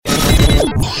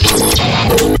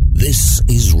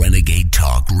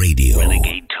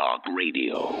Renegade Talk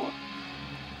Radio.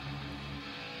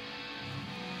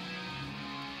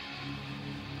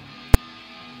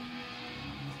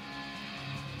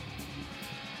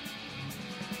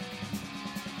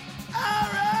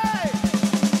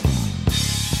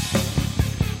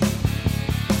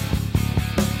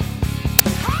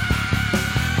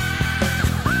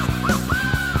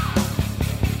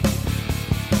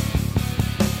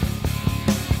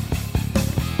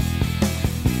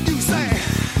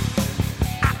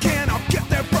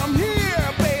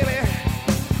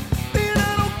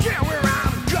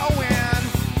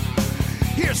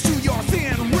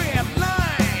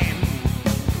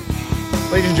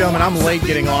 Ladies and gentlemen, I'm late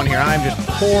getting on here. I'm just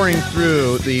pouring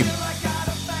through the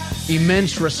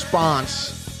immense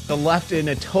response. The left in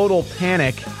a total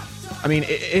panic. I mean,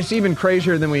 it's even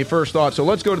crazier than we first thought. So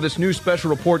let's go to this new special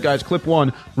report, guys. Clip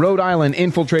 1, Rhode Island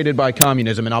infiltrated by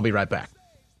communism, and I'll be right back.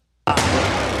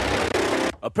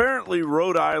 Apparently,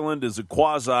 Rhode Island is a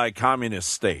quasi-communist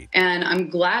state. And I'm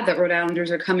glad that Rhode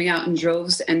Islanders are coming out in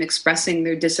droves and expressing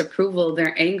their disapproval,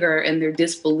 their anger, and their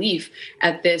disbelief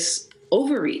at this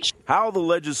overreach. How the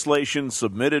legislation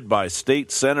submitted by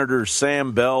State Senator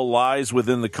Sam Bell lies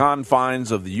within the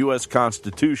confines of the U.S.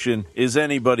 Constitution is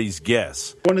anybody's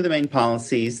guess. One of the main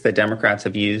policies that Democrats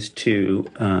have used to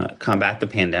combat the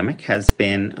pandemic has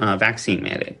been vaccine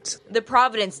mandates. The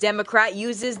Providence Democrat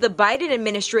uses the Biden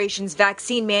administration's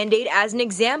vaccine mandate as an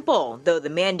example, though the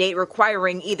mandate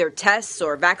requiring either tests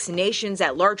or vaccinations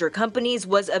at larger companies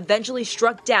was eventually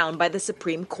struck down by the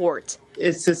Supreme Court.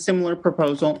 It's a similar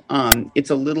proposal. It's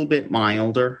a little bit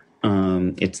milder.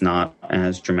 It's not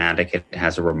as dramatic. It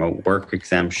has a remote work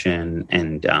exemption,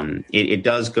 and it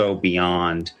does go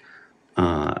beyond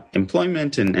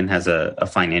employment and has a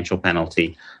financial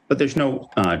penalty, but there's no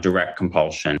direct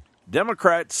compulsion.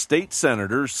 Democrat State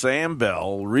Senator Sam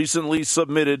Bell recently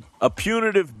submitted a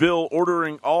punitive bill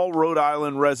ordering all Rhode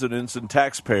Island residents and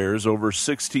taxpayers over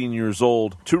 16 years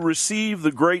old to receive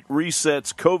the Great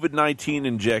Reset's COVID-19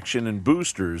 injection and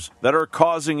boosters that are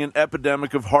causing an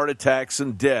epidemic of heart attacks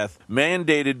and death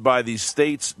mandated by the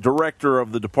state's director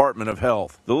of the Department of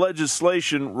Health. The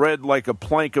legislation read like a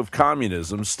plank of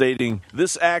communism, stating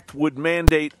this act would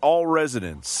mandate all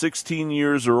residents 16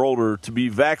 years or older to be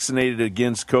vaccinated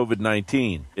against COVID-19.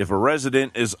 If a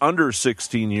resident is under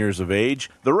 16 years of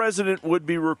age, the resident would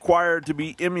be required to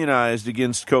be immunized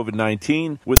against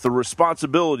COVID-19, with the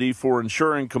responsibility for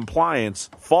ensuring compliance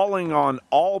falling on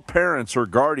all parents or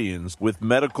guardians with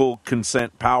medical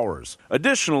consent powers.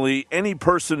 Additionally, any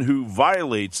person who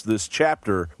violates this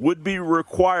chapter would be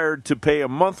required to pay a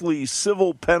monthly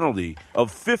civil penalty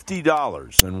of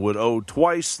 $50 and would owe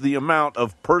twice the amount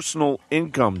of personal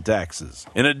income taxes.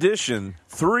 In addition,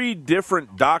 3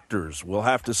 different doctors will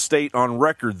have to state on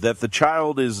record that the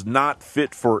child is not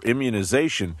fit for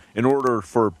immunization in order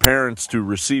for parents to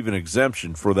receive an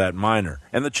exemption for that minor.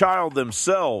 And the child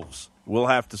themselves will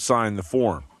have to sign the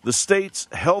form. The state's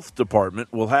health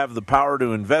department will have the power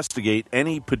to investigate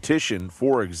any petition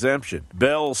for exemption.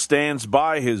 Bell stands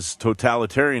by his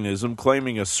totalitarianism,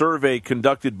 claiming a survey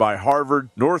conducted by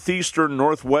Harvard, Northeastern,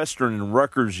 Northwestern, and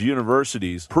Rutgers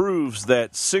universities proves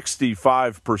that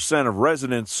 65% of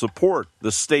residents support the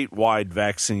statewide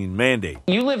vaccine mandate.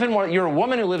 You're a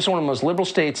woman who lives in one of the most liberal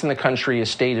states in the country, a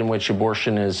state in which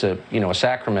abortion is a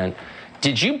sacrament.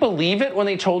 Did you believe it when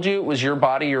they told you it was your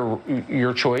body,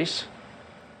 your choice?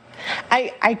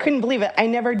 I couldn't believe it. I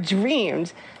never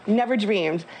dreamed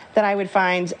that I would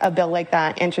find a bill like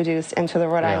that introduced into the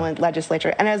Rhode Island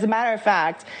legislature. And as a matter of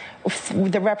fact,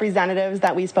 the representatives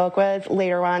that we spoke with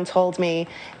later on told me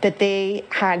that they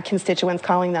had constituents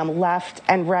calling them left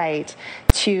and right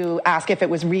to ask if it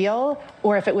was real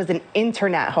or if it was an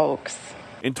internet hoax.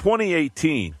 In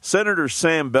 2018, Senator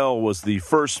Sam Bell was the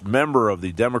first member of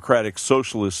the Democratic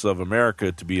Socialists of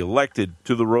America to be elected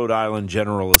to the Rhode Island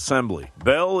General Assembly.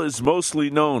 Bell is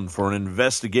mostly known for an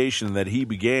investigation that he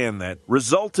began that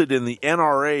resulted in the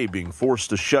NRA being forced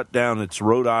to shut down its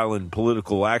Rhode Island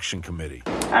Political Action Committee.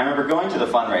 I remember going to the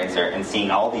fundraiser and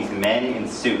seeing all these men in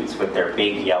suits with their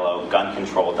big yellow gun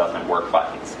control doesn't work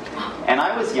buttons. And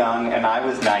I was young and I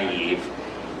was naive,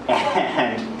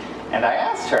 and I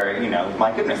asked her,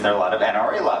 my goodness, there are a lot of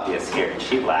NRA lobbyists here. And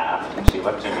she laughed, and she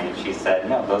looked at me, and she said,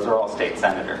 no, those are all state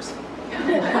senators.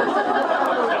 And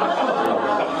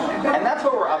that's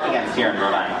what we're up against here in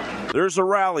Rhode Island. There's a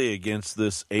rally against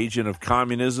this agent of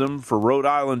communism for Rhode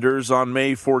Islanders on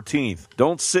May 14th.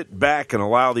 Don't sit back and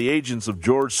allow the agents of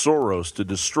George Soros to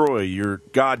destroy your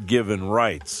God-given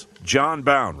rights. John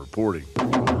Bound reporting.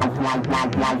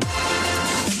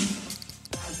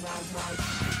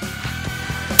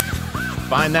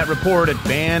 Find that report at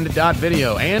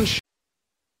band.video and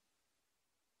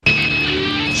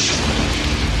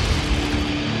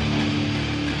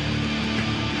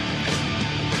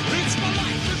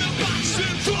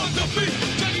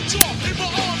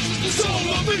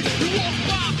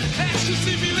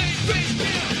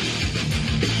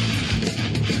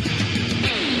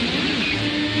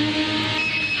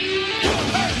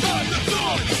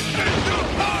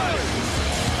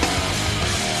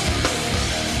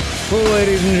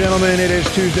Ladies and gentlemen, it is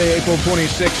Tuesday, April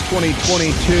 26,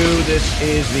 2022. This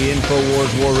is the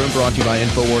InfoWars War Room, brought to you by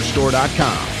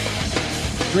InfoWarsStore.com.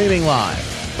 Streaming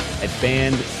live at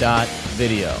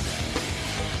band.video.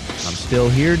 I'm still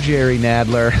here, Jerry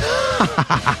Nadler.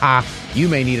 You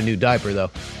may need a new diaper,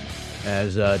 though,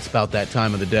 as it's about that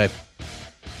time of the day.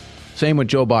 Same with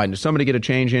Joe Biden. Does somebody get a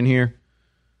change in here?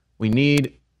 We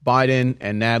need Biden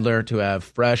and Nadler to have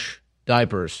fresh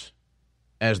diapers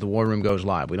as the War Room goes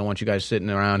live. We don't want you guys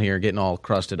sitting around here getting all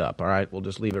crusted up, all right? We'll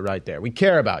just leave it right there. We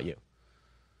care about you.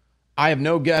 I have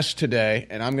no guests today,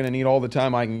 and I'm going to need all the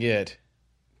time I can get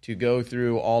to go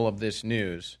through all of this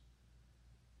news.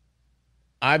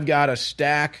 I've got a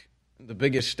stack, the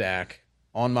biggest stack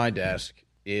on my desk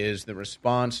is the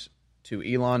response to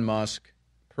Elon Musk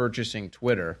purchasing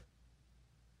Twitter.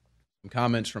 Some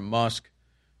comments from Musk,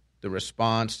 the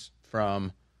response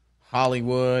from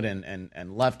Hollywood and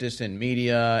leftists in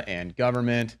media and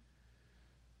government.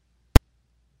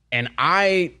 And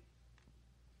I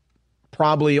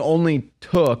probably only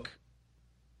took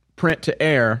print to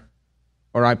air,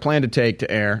 or I plan to take to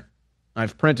air.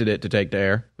 I've printed it to take to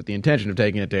air with the intention of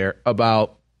taking it to air,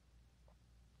 about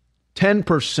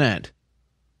 10%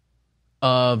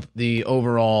 of the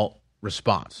overall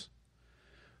response.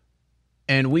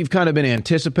 And we've kind of been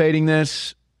anticipating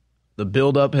this. The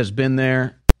buildup has been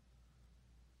there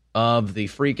of the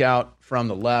freak out from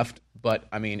the left, but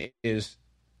I mean, it is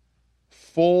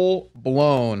full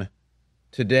blown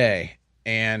today.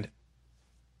 And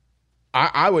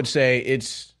I would say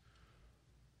it's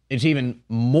even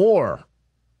more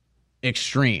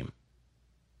extreme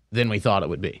than we thought it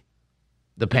would be,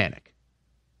 the panic.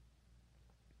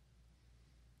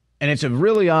 And it's a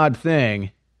really odd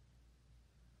thing,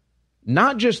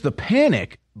 not just the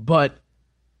panic, but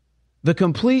the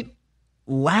complete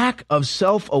lack of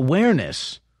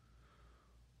self-awareness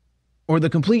or the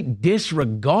complete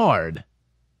disregard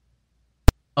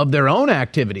of their own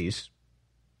activities,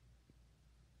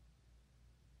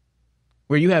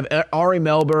 where you have Ari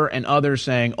Melber and others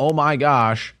saying, oh my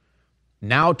gosh,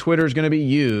 now Twitter is going to be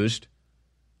used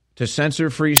to censor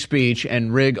free speech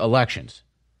and rig elections.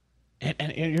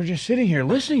 And you're just sitting here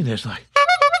listening to this like,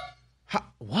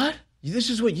 what? This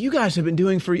is what you guys have been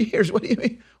doing for years. What do you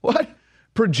mean? What?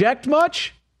 Project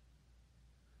much?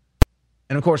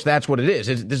 And of course, that's what it is.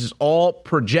 This is all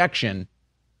projection.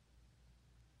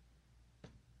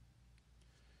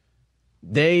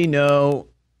 They know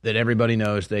that everybody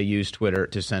knows they use Twitter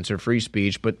to censor free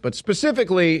speech, but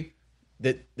specifically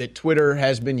that Twitter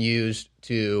has been used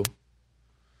to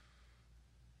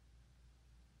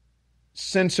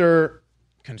censor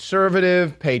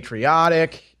conservative,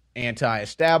 patriotic,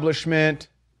 anti-establishment,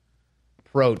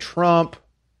 pro-Trump,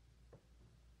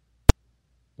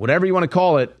 whatever you want to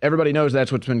call it. Everybody knows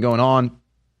that's what's been going on.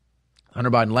 Hunter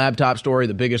Biden laptop story,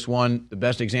 the biggest one, the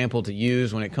best example to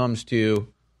use when it comes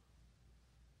to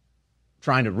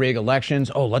trying to rig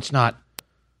elections. Oh, let's not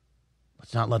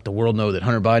let the world know that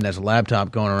Hunter Biden has a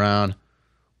laptop going around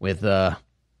with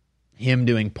him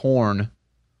doing porn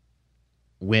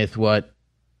with what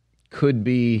could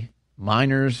be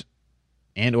minors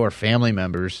and or family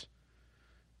members,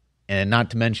 and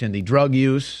not to mention the drug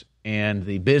use and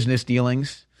the business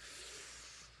dealings.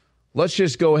 Let's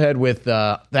just go ahead with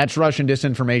that's Russian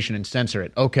disinformation and censor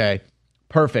it. Okay,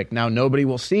 perfect. Now nobody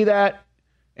will see that,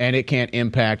 and it can't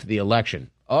impact the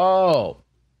election. Oh,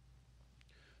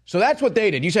 so that's what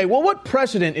they did. You say, well, what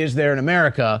precedent is there in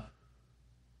America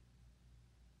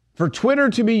for Twitter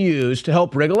to be used to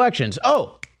help rig elections?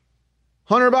 Oh,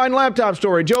 Hunter Biden laptop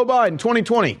story, Joe Biden,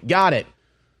 2020. Got it.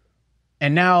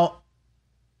 And now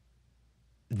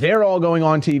they're all going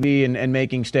on TV and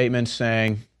making statements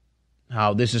saying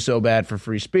how this is so bad for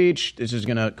free speech. This is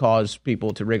going to cause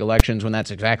people to rig elections, when that's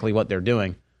exactly what they're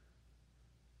doing.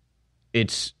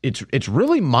 It's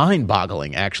really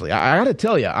mind-boggling, actually. I got to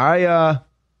tell you, I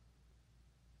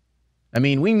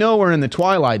mean, we know we're in the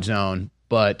twilight zone,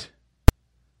 but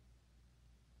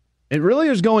it really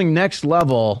is going next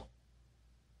level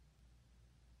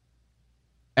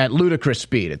at ludicrous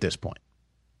speed at this point.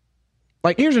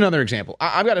 Like, here's another example.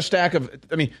 I've got a stack of,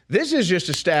 this is just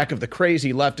a stack of the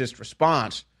crazy leftist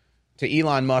response to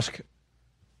Elon Musk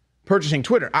purchasing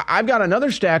Twitter. I've got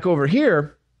another stack over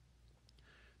here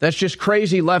that's just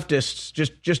crazy leftists,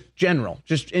 just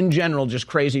in general, just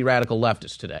crazy radical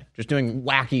leftists today, just doing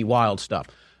wacky, wild stuff.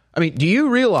 Do you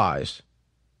realize,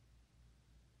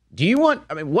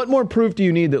 what more proof do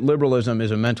you need that liberalism is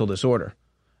a mental disorder?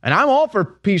 And I'm all for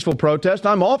peaceful protest.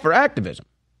 I'm all for activism,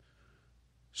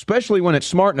 especially when it's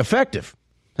smart and effective.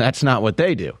 That's not what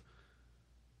they do.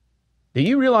 Do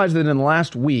you realize that in the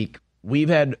last week, we've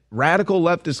had radical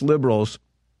leftist liberals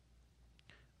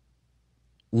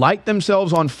light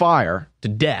themselves on fire to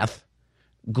death,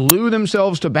 glue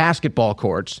themselves to basketball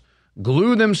courts,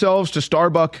 glue themselves to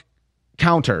Starbucks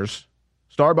counters.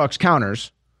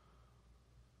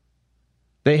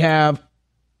 They have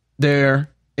their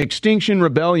Extinction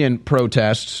Rebellion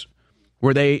protests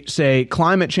where they say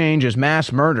climate change is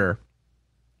mass murder.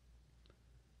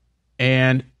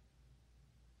 And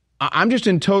I'm just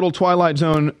in total Twilight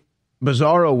Zone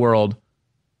bizarro world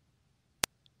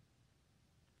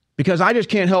because I just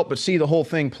can't help but see the whole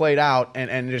thing played out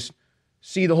and just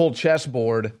see the whole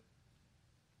chessboard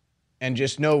and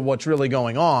just know what's really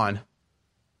going on.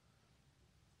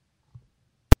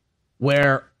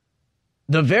 Where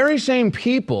the very same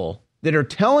people that are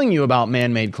telling you about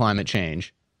man-made climate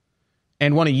change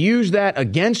and want to use that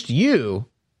against you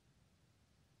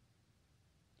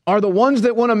are the ones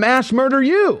that want to mass murder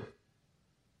you.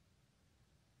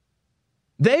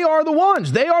 They are the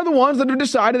ones. They are the ones that have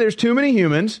decided there's too many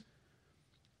humans.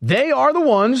 They are the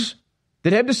ones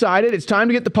that have decided it's time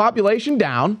to get the population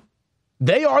down.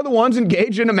 They are the ones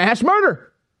engaged in a mass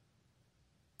murder.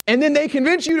 And then they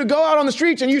convince you to go out on the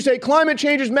streets and you say climate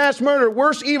change is mass murder,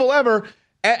 worst evil ever,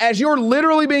 as you're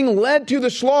literally being led to the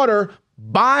slaughter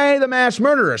by the mass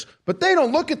murderers. But they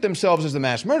don't look at themselves as the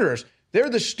mass murderers. They're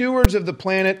the stewards of the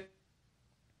planet.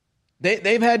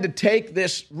 They've had to take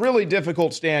this really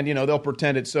difficult stand. You know, they'll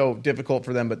pretend it's so difficult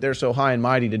for them, but they're so high and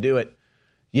mighty to do it.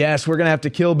 Yes, we're going to have to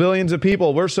kill billions of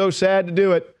people. We're so sad to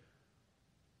do it.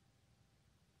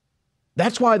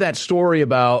 That's why that story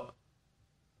about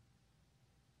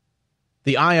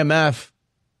the IMF,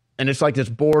 and it's like this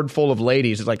board full of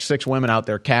ladies. It's like 6 women out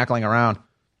there cackling around.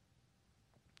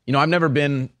 You know, I've never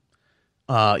been,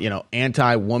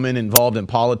 anti-woman involved in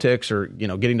politics or,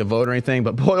 getting to vote or anything.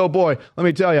 But boy, oh boy, let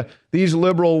me tell you, these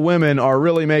liberal women are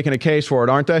really making a case for it,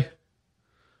 aren't they?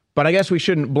 But I guess we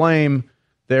shouldn't blame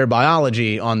their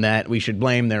biology on that. We should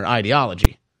blame their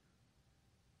ideology.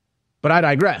 But I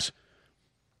digress.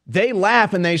 They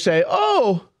laugh and they say,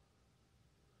 oh,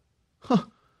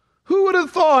 who would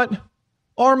have thought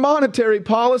our monetary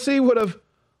policy would have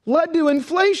led to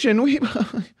inflation?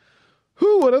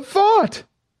 Who would have thought?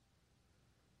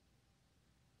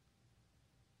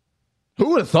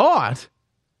 Who would have thought?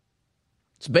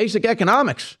 It's basic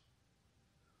economics.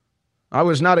 I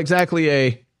was not exactly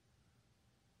a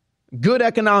good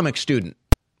economics student,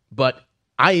 but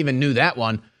I even knew that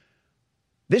one.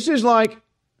 This is like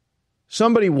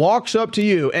somebody walks up to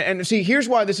you, and see, here's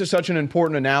why this is such an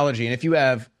important analogy. And if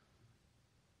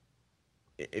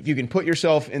you can put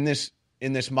yourself in this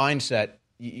mindset,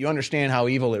 you understand how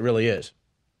evil it really is.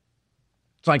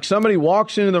 It's like somebody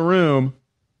walks into the room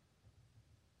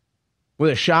with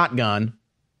a shotgun.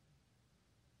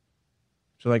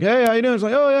 So like, hey, how you doing? It's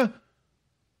like, oh yeah.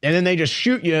 And then they just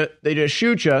shoot you. They just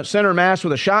shoot you center mass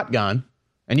with a shotgun,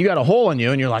 and you got a hole in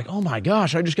you, and you're like, oh my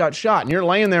gosh, I just got shot. And you're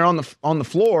laying there on the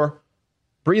floor,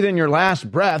 breathing your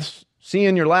last breaths,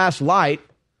 seeing your last light,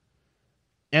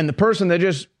 and the person that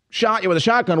just shot you with a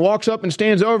shotgun walks up and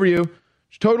stands over you,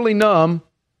 totally numb,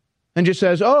 and just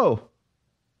says, oh,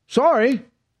 sorry,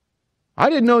 I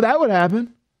didn't know that would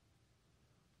happen.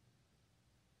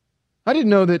 I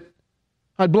didn't know that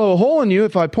I'd blow a hole in you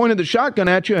if I pointed the shotgun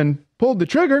at you and pulled the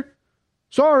trigger.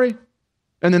 Sorry.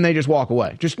 And then they just walk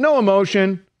away. Just no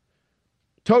emotion,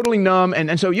 totally numb.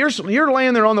 And so you're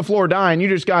laying there on the floor dying. You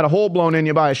just got a hole blown in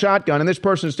you by a shotgun, and this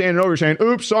person's standing over you saying,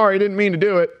 oops, sorry, didn't mean to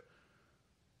do it.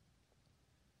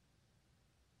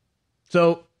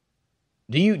 So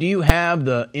do you have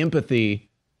the empathy,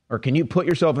 or can you put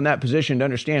yourself in that position to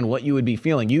understand what you would be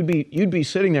feeling? You'd be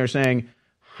sitting there saying,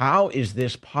 how is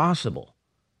this possible?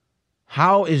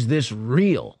 How is this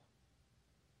real?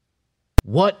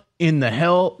 What in the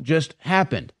hell just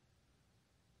happened?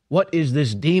 What is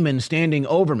this demon standing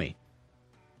over me?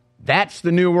 That's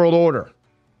the New World Order.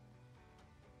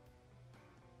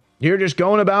 You're just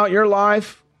going about your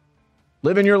life,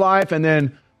 living your life, and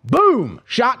then boom,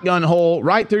 shotgun hole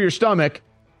right through your stomach.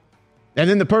 And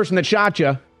then the person that shot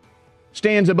you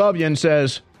stands above you and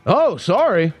says, oh,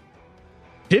 sorry.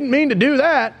 Didn't mean to do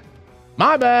that.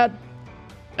 My bad.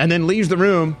 And then leaves the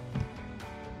room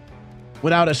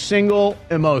without a single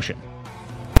emotion.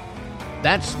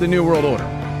 That's the New World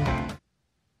Order.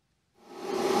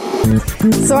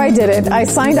 So I did it. I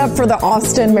signed up for the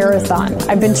Austin Marathon.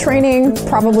 I've been training,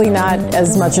 probably not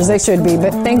as much as I should be,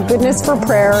 but thank goodness for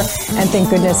prayer and thank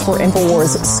goodness for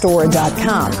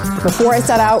InfoWarsStore.com. Before I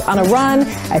set out on a run,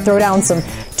 I throw down some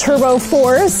Turbo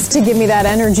Force to give me that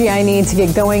energy I need to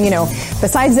get going. You know,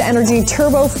 besides the energy,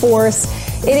 Turbo Force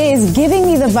It is giving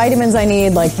me the vitamins I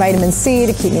need, like vitamin C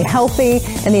to keep me healthy,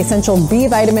 and the essential B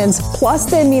vitamins, plus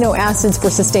the amino acids for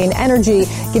sustained energy,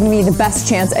 giving me the best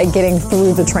chance at getting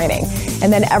through the training.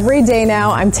 And then every day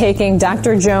now, I'm taking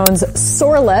Dr. Jones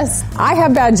Soreless. I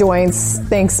have bad joints.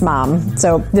 Thanks, Mom.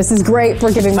 So this is great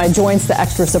for giving my joints the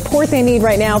extra support they need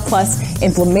right now, plus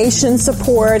inflammation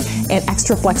support and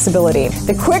extra flexibility.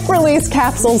 The quick release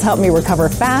capsules help me recover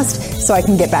fast so I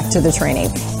can get back to the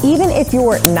training. Even if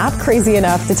you're not crazy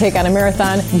enough to take on a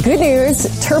marathon, good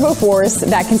news, Turbo Force,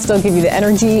 that can still give you the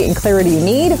energy and clarity you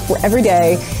need for every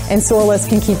day, and Soreless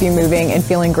can keep you moving and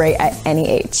feeling great at any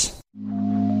age.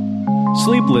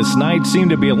 Sleepless nights seem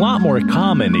to be a lot more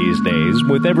common these days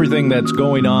with everything that's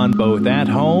going on both at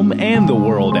home and the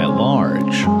world at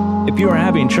large. If you are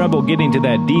having trouble getting to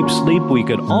that deep sleep we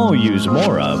could all use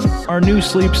more of, our new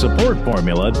sleep support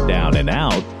formula, Down and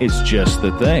Out, is just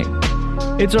the thing.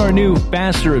 It's our new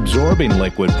faster absorbing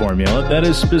liquid formula that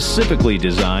is specifically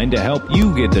designed to help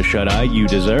you get the shut-eye you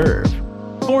deserve.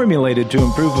 Formulated to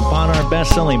improve upon our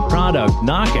best-selling product,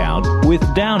 Knockout, with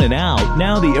Down and Out,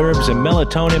 now the herbs and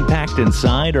melatonin packed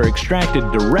inside are extracted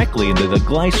directly into the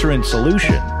glycerin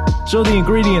solution. So the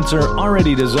ingredients are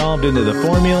already dissolved into the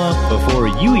formula before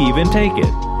you even take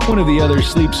it. One of the other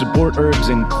sleep support herbs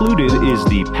included is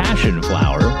the passion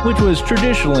flower, which was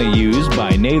traditionally used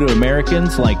by Native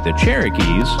Americans like the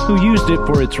Cherokees, who used it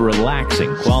for its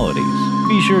relaxing qualities.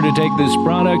 Be sure to take this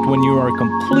product when you are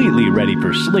completely ready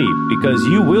for sleep, because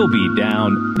you will be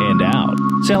down and out.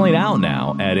 Selling out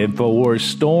now at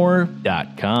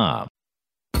InfoWarsStore.com.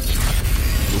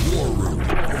 The War Room.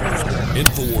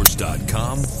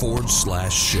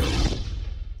 Infowars.com/show.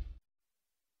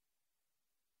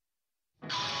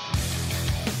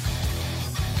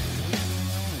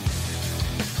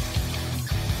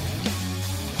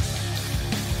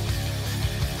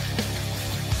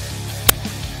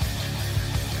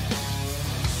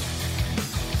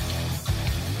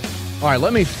 All right,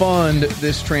 let me fund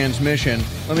this transmission.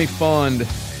 Let me fund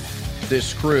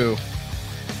this crew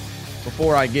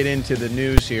before I get into the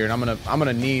news here. And I'm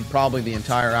gonna need probably the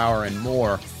entire hour and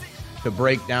more to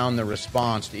break down the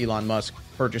response to Elon Musk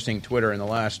purchasing Twitter in the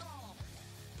last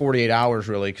 48 hours,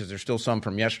 really, because there's still some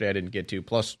from yesterday I didn't get to,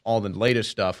 plus all the latest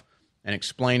stuff, and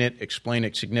explain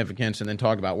its significance, and then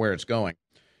talk about where it's going.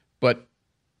 But,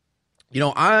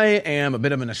 I am a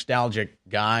bit of a nostalgic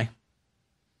guy,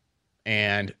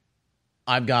 and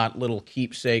I've got little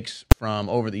keepsakes from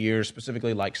over the years,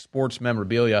 specifically like sports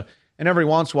memorabilia. And every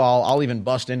once in a while, I'll even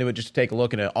bust into it just to take a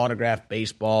look at an autographed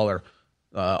baseball or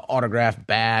autographed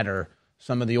bat or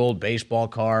some of the old baseball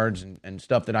cards and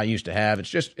stuff that I used to have.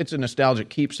 It's a nostalgic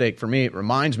keepsake for me. It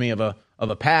reminds me of a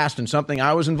past and something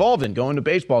I was involved in, going to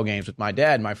baseball games with my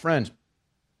dad and my friends.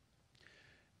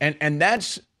 And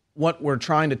that's what we're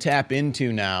trying to tap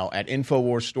into now at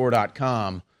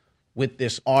InfoWarsStore.com with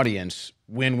this audience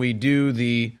when we do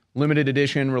the limited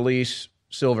edition release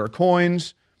silver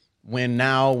coins, when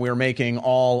now we're making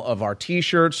all of our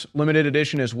T-shirts limited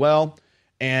edition as well.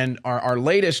 And our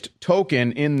latest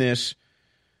token in this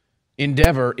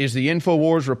endeavor is the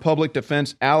InfoWars Republic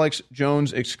Defense Alex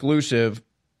Jones exclusive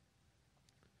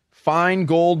fine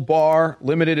gold bar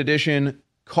limited edition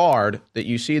card that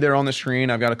you see there on the screen.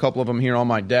 I've got a couple of them here on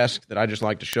my desk that I just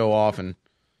like to show off and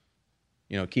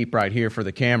keep right here for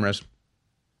the cameras.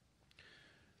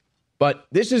 But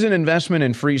this is an investment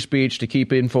in free speech to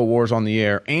keep InfoWars on the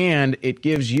air, and it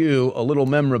gives you a little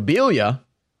memorabilia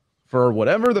for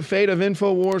whatever the fate of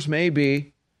InfoWars may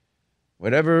be,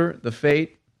 whatever the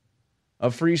fate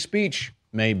of free speech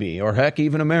may be, or heck,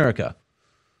 even America.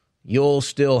 You'll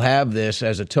still have this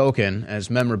as a token,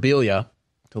 as memorabilia,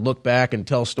 to look back and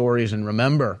tell stories and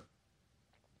remember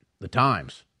the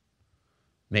times.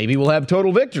 Maybe we'll have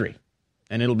total victory.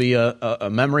 And it'll be a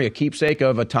memory, a keepsake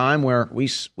of a time where we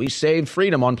saved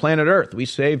freedom on planet Earth. We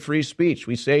saved free speech.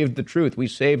 We saved the truth. We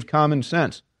saved common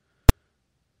sense.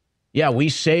 Yeah, we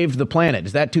saved the planet.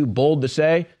 Is that too bold to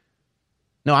say?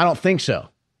 No, I don't think so.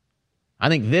 I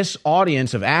think this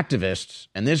audience of activists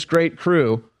and this great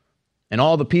crew and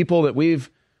all the people that we've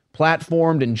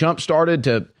platformed and jump-started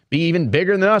to be even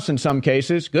bigger than us in some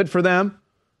cases, good for them.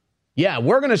 Yeah,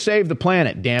 we're going to save the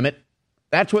planet, damn it.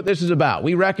 That's what this is about.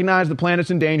 We recognize the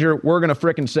planet's in danger. We're going to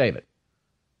frickin' save it.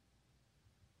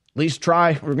 At least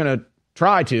try. We're going to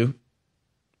try to.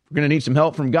 We're going to need some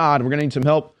help from God. We're going to need some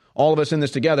help, all of us in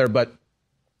this together. But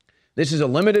this is a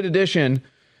limited edition,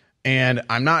 and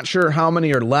I'm not sure how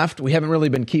many are left. We haven't really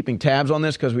been keeping tabs on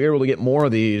this because we were able to get more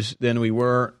of these than we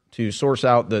were to source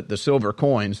out the silver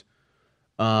coins.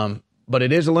 But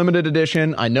it is a limited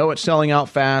edition. I know it's selling out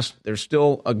fast. There's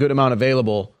still a good amount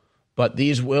available. But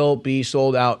these will be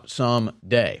sold out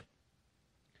someday.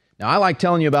 Now, I like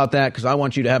telling you about that because I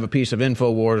want you to have a piece of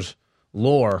InfoWars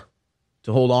lore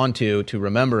to hold on to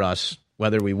remember us,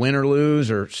 whether we win or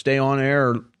lose or stay on air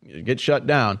or get shut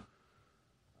down.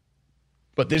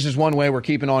 But this is one way we're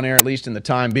keeping on air, at least in the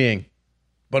time being.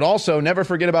 But also, never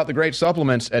forget about the great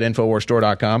supplements at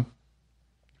InfoWarsStore.com.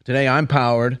 Today, I'm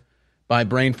powered by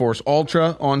BrainForce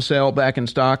Ultra, on sale, back in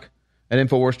stock at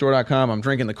InfoWarsStore.com. I'm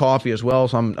drinking the coffee as well,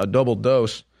 so I'm a double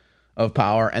dose of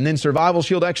power. And then Survival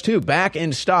Shield X2, back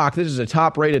in stock. This is a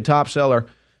top-rated, top seller.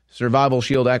 Survival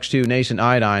Shield X2 Nascent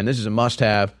Iodine. This is a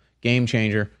must-have, game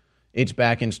changer. It's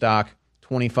back in stock,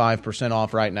 25%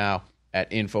 off right now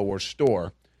at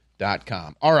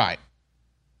InfoWarsStore.com. All right.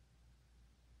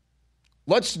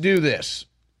 Let's do this.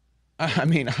 I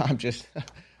mean,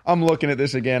 I'm looking at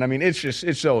this again. I mean,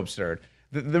 it's so absurd.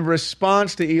 The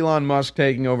response to Elon Musk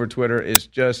taking over Twitter is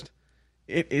just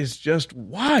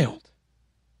wild.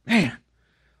 Man,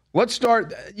 let's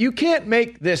start. You can't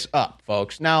make this up,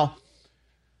 folks. Now,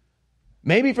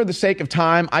 maybe for the sake of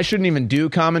time, I shouldn't even do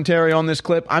commentary on this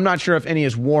clip. I'm not sure if any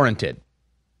is warranted.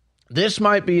 This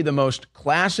might be the most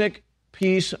classic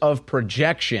piece of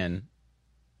projection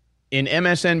in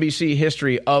MSNBC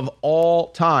history of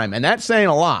all time. And that's saying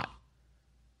a lot.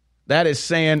 That is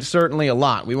saying certainly a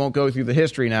lot. We won't go through the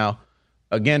history now,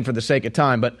 again, for the sake of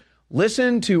time. But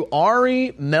listen to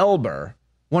Ari Melber,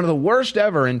 one of the worst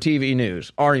ever in TV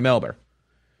news, Ari Melber.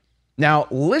 Now,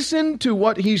 listen to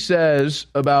what he says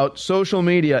about social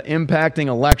media impacting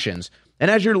elections. And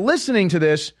as you're listening to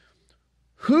this,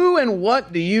 who and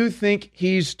what do you think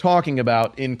he's talking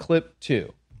about in clip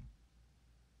 2?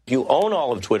 You own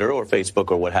all of Twitter or Facebook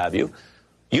or what have you.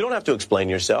 You don't have to explain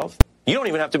yourself. You don't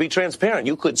even have to be transparent.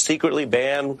 You could secretly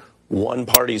ban one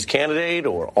party's candidate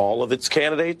or all of its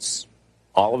candidates,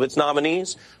 all of its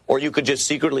nominees, or you could just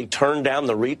secretly turn down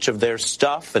the reach of their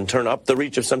stuff and turn up the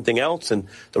reach of something else, and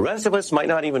the rest of us might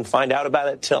not even find out about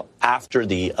it till after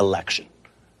the election.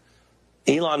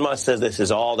 Elon Musk says this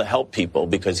is all to help people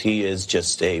because he is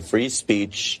just a free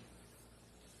speech,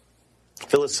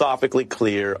 philosophically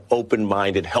clear,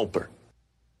 open-minded helper.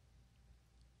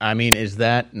 I mean, is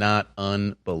that not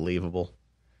unbelievable?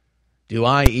 Do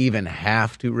I even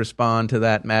have to respond to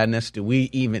that madness? Do we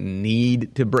even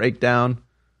need to break down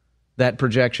that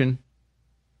projection?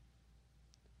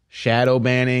 Shadow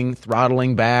banning,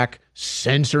 throttling back,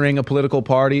 censoring a political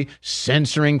party,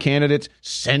 censoring candidates,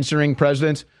 censoring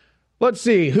presidents. Let's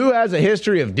see, who has a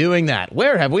history of doing that?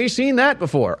 Where have we seen that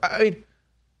before? I mean,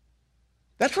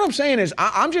 that's what I'm saying is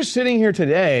I'm just sitting here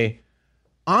today,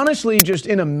 honestly, just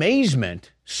in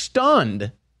amazement,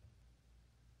 stunned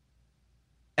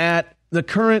at the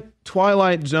current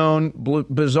Twilight Zone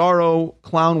bizarro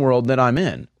clown world that I'm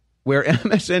in, where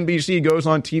MSNBC goes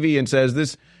on TV and says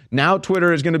this, now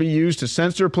Twitter is going to be used to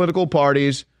censor political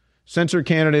parties, censor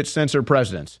candidates, censor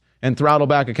presidents, and throttle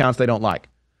back accounts they don't like.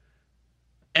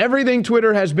 Everything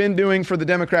Twitter has been doing for the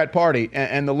Democrat Party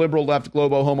and the liberal left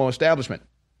globo homo establishment.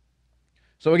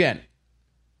 So again,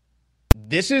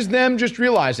 this is them just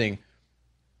realizing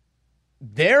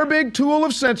their big tool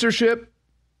of censorship,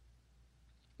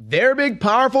 their big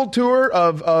powerful tour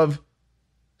of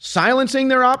silencing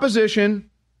their opposition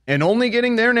and only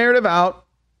getting their narrative out,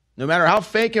 no matter how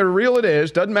fake or real it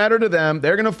is, doesn't matter to them.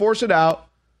 They're going to force it out,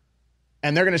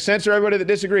 and they're going to censor everybody that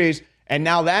disagrees. And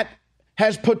now that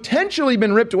has potentially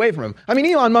been ripped away from him. I mean,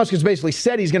 Elon Musk has basically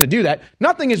said he's going to do that.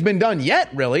 Nothing has been done yet,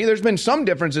 really. There's been some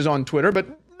differences on Twitter, but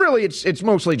really it's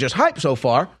mostly just hype so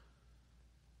far.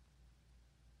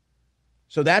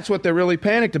 So that's what they're really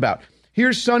panicked about.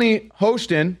 Here's Sunny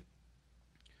Hostin.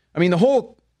 I mean, the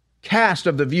whole cast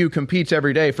of The View competes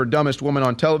every day for dumbest woman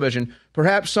on television.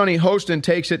 Perhaps Sunny Hostin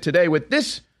takes it today with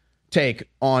this take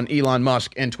on Elon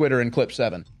Musk and Twitter in clip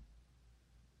 7.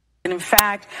 And in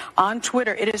fact, on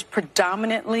Twitter, it is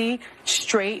predominantly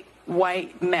straight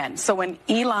white men. So when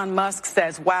Elon Musk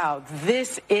says, wow,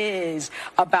 this is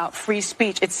about free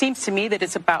speech, it seems to me that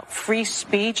it's about free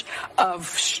speech of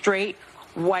straight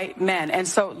white men. And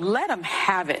so let them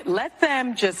have it. Let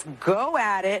them just go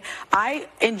at it. I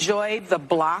enjoy the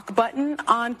block button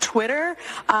on Twitter.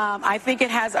 I think it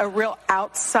has a real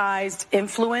outsized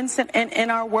influence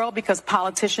in our world because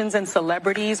politicians and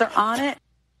celebrities are on it.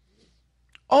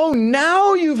 Oh,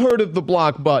 now you've heard of the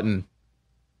block button.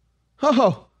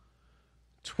 Oh,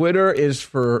 Twitter is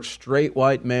for straight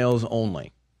white males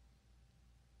only.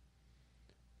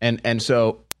 And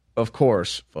so, of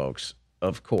course, folks,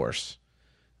 of course,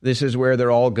 this is where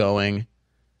they're all going.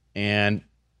 And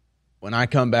when I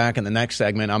come back in the next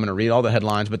segment, I'm going to read all the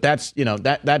headlines. But that's, you know,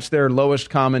 that's their lowest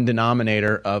common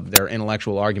denominator of their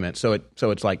intellectual argument. So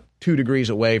it's like 2 degrees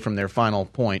away from their final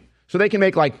point. So they can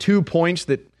make like 2 points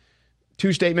that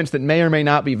two statements that may or may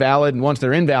not be valid, and once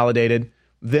they're invalidated,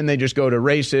 then they just go to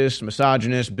racist,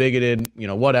 misogynist, bigoted,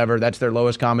 whatever. That's their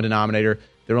lowest common denominator.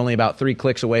 They're only about 3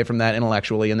 clicks away from that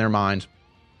intellectually in their minds.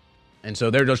 And so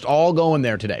they're just all going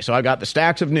there today. So I got the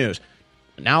stacks of news.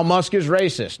 Now Musk is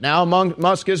racist. Now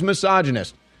Musk is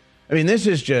misogynist. I mean, this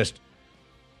is just,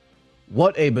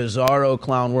 what a bizarro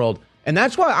clown world. And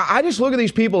that's why I just look at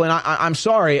these people, and I'm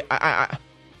sorry, I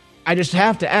just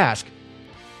have to ask,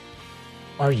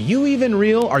 are you even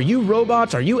real? Are you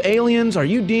robots? Are you aliens? Are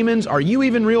you demons? Are you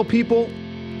even real people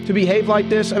to behave like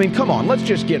this? I mean, come on, let's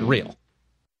just get real.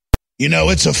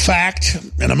 It's a fact,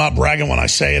 and I'm not bragging when I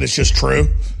say it, it's just true,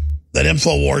 that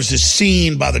InfoWars is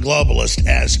seen by the globalists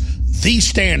as the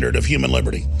standard of human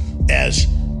liberty, as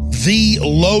the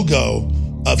logo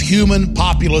of human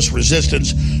populist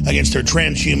resistance against their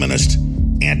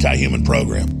transhumanist, anti-human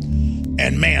program.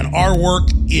 And man, our work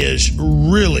is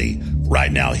really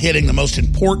right now hitting the most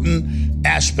important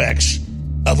aspects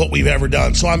of what we've ever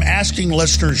done. So I'm asking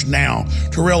listeners now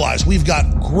to realize we've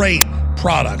got great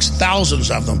products,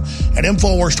 thousands of them, at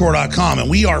InfoWarsStore.com. And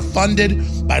we are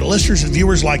funded by listeners and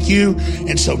viewers like you.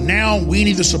 And so now we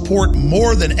need the support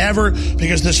more than ever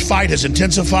because this fight has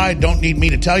intensified. Don't need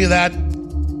me to tell you that.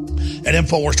 At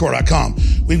InfoWarsStore.com.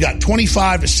 We've got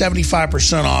 25 to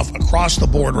 75% off across the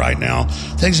board right now.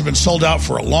 Things have been sold out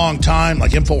for a long time,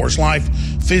 like InfoWars Life,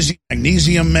 Physio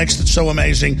Magnesium Mix that's so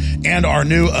amazing, and our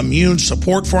new immune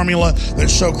support formula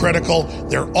that's so critical.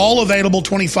 They're all available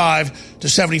 25 to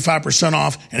 75%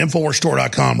 off at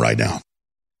InfoWarsStore.com right now.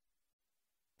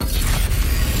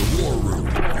 The War Room.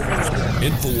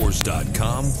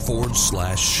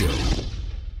 InfoWars.com/show.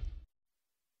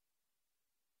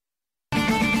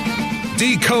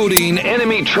 Decoding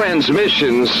enemy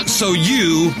transmissions so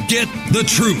you get the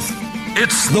truth.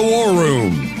 It's The War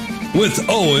Room with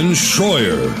Owen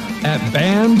Schroyer at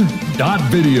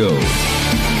band.video.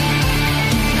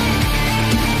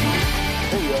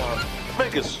 Hey,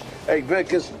 Vickers. Hey,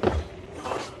 Vickers.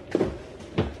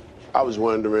 I was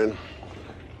wondering,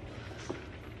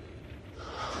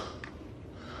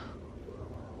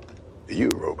 are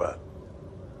you a robot?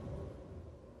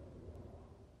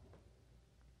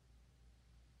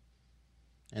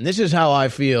 And this is how I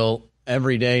feel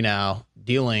every day now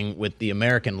dealing with the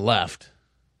American left.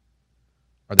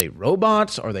 Are they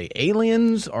robots? Are they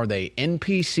aliens? Are they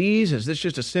NPCs? Is this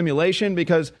just a simulation?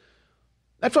 Because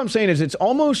that's what I'm saying is it's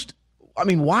almost, I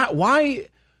mean, why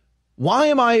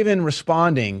am I even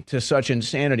responding to such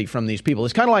insanity from these people?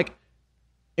 It's kind of like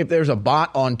if there's a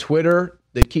bot on Twitter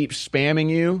that keeps spamming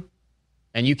you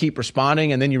and you keep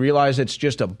responding and then you realize it's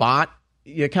just a bot.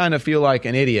 You kind of feel like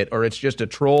an idiot, or it's just a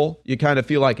troll. You kind of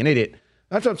feel like an idiot.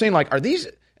 That's what I'm saying. Like, are these,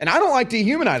 and I don't like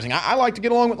dehumanizing. I like to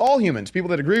get along with all humans, people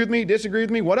that agree with me, disagree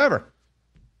with me, whatever.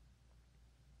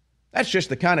 That's just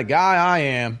the kind of guy I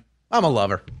am. I'm a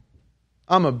lover.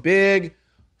 I'm a big,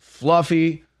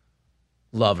 fluffy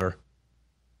lover.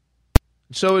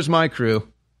 So is my crew.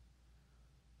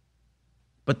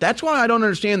 But that's why I don't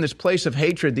understand this place of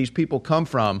hatred these people come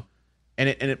from. And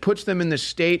it puts them in this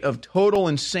state of total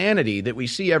insanity that we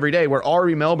see every day, where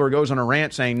Ari Melber goes on a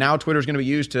rant saying now Twitter's going to be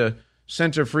used to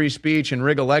censor free speech and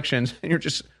rig elections. And you're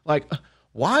just like,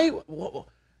 why?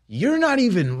 You're not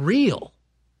even real.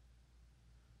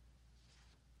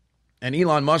 And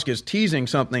Elon Musk is teasing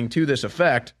something to this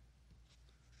effect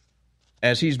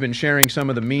as he's been sharing some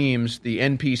of the memes, the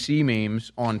NPC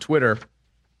memes on Twitter,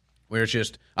 where it's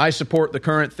just, I support the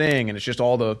current thing. And it's just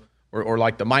all the, or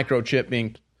like the microchip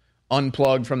being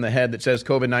unplugged from the head that says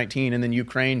COVID-19 and then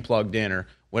Ukraine plugged in, or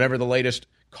whatever the latest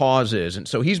cause is. And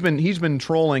so he's been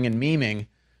trolling and memeing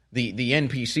the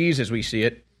NPCs as we see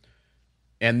it.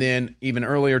 And then even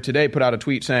earlier today put out a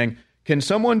tweet saying, can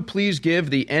someone please give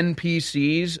the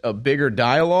NPCs a bigger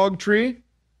dialogue tree?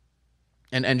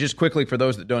 And just quickly, for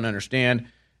those that don't understand,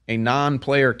 a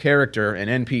non-player character,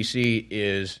 an NPC,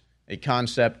 is a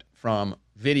concept from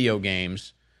video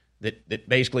games that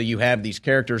basically you have these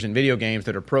characters in video games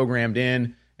that are programmed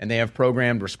in, and they have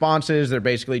programmed responses. They're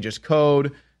basically just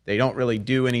code. They don't really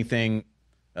do anything.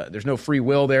 There's no free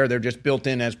will there. They're just built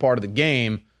in as part of the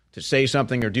game to say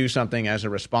something or do something as a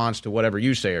response to whatever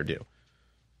you say or do.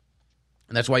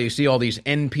 And that's why you see all these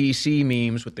NPC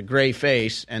memes with the gray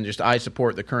face and just, I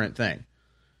support the current thing.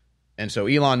 And so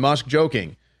Elon Musk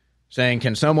joking, saying,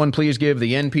 can someone please give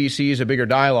the NPCs a bigger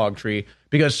dialogue tree?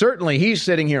 Because certainly he's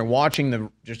sitting here watching the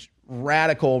just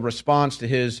radical response to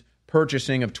his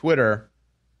purchasing of Twitter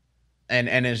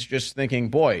and is just thinking,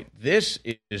 boy, this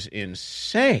is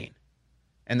insane.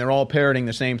 And they're all parroting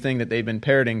the same thing that they've been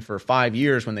parroting for 5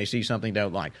 years when they see something they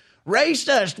don't like.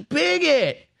 Racist,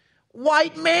 bigot,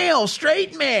 white male,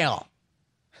 straight male.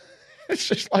 It's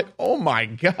just like, oh my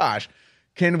gosh.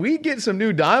 Can we get some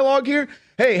new dialogue here?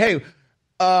 Hey,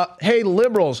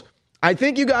 liberals, I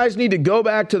think you guys need to go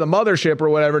back to the mothership or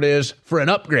whatever it is for an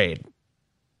upgrade.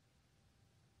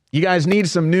 You guys need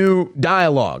some new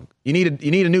dialogue. You need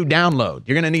a new download.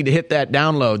 You're going to need to hit that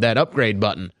download, that upgrade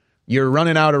button. You're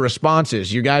running out of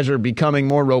responses. You guys are becoming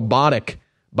more robotic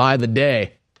by the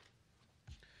day.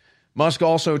 Musk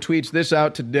also tweets this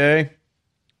out today.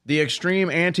 The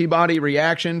extreme antibody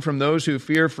reaction from those who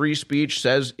fear free speech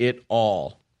says it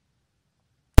all.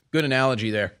 Good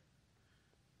analogy there.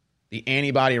 The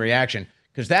antibody reaction,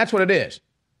 because that's what it is.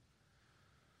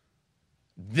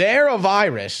 They're a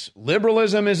virus.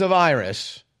 Liberalism is a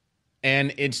virus,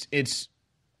 and it's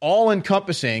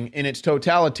all-encompassing in its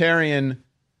totalitarian,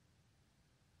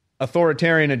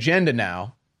 authoritarian agenda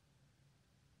now.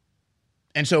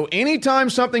 And so anytime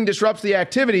something disrupts the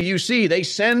activity, you see they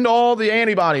send all the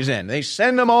antibodies in. They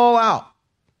send them all out.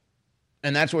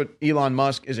 And that's what Elon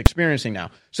Musk is experiencing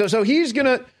now. So he's going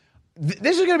to...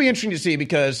 This is going to be interesting to see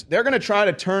because they're going to try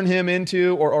to turn him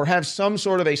into or have some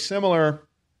sort of a similar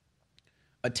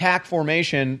attack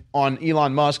formation on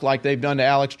Elon Musk like they've done to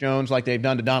Alex Jones, like they've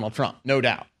done to Donald Trump, no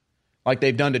doubt. Like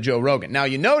they've done to Joe Rogan. Now,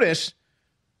 you notice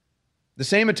the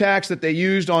same attacks that they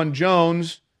used on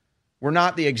Jones were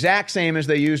not the exact same as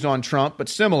they used on Trump, but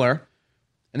similar.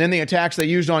 And then the attacks they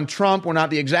used on Trump were not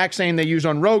the exact same they used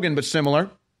on Rogan, but similar.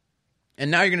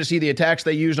 And now you're going to see the attacks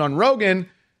they used on Rogan,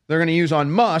 they're going to use on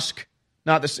Musk,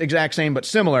 not the exact same, but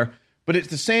similar. But it's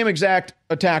the same exact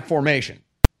attack formation.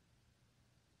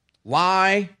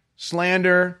 Lie,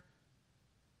 slander,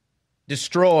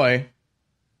 destroy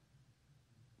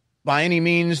by any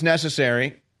means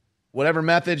necessary, whatever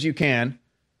methods you can.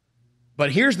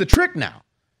 But here's the trick now.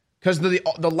 Because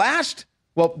the last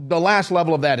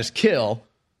level of that is kill,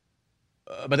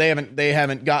 but they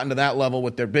haven't gotten to that level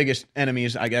with their biggest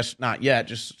enemies. I guess not yet.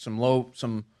 Just some low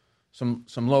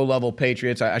level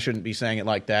patriots. I shouldn't be saying it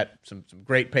like that. Some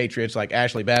great patriots like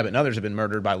Ashley Babbitt and others have been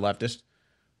murdered by leftists.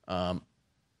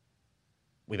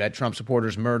 We've had Trump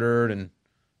supporters murdered, and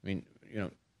I mean,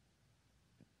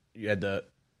 you had the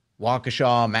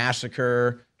Waukesha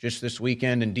massacre just this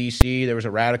weekend in D.C. There was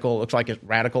a radical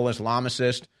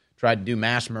Islamicist. Tried to do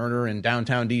mass murder in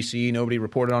downtown D.C. Nobody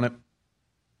reported on it.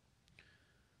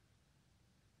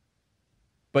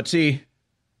 But see,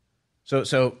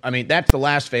 so I mean, that's the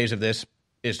last phase of this,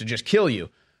 is to just kill you.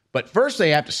 But first they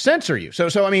have to censor you. So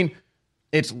I mean,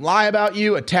 it's lie about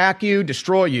you, attack you,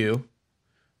 destroy you,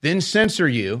 then censor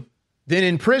you, then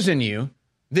imprison you,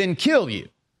 then kill you.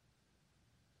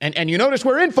 And you notice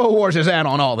where InfoWars is at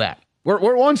on all that.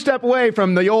 We're one step away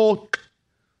from the old...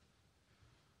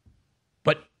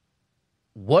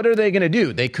 What are they going to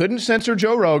do? They couldn't censor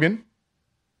Joe Rogan.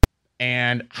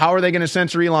 And how are they going to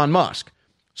censor Elon Musk?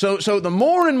 So the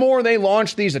more and more they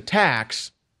launch these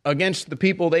attacks against the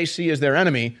people they see as their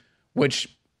enemy,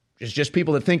 which is just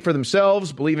people that think for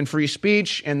themselves, believe in free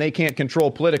speech, and they can't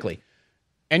control politically.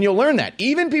 And you'll learn that.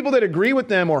 Even people that agree with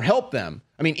them or help them.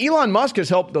 I mean, Elon Musk has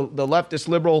helped the leftist,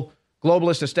 liberal,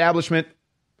 globalist establishment,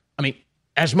 I mean,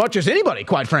 as much as anybody,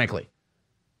 quite frankly.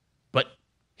 But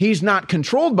he's not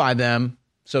controlled by them.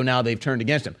 So now they've turned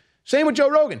against him. Same with Joe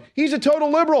Rogan. He's a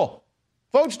total liberal.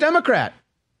 Votes Democrat.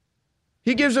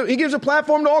 He gives a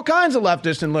platform to all kinds of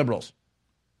leftists and liberals.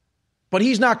 But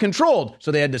he's not controlled,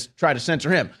 so they had to try to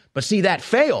censor him. But see, that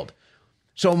failed.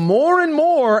 So more and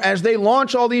more, as they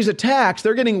launch all these attacks,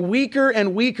 they're getting weaker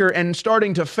and weaker and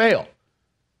starting to fail.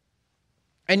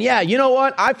 And yeah, you know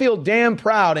what? I feel damn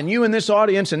proud, and you in this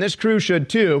audience and this crew should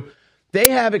too. They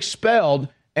have expelled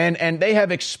and they have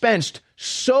expensed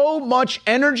so much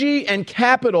energy and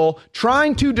capital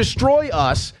trying to destroy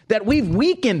us that we've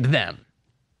weakened them.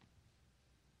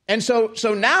 And so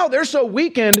now they're so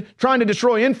weakened trying to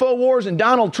destroy InfoWars and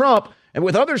Donald Trump, and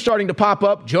with others starting to pop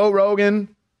up, Joe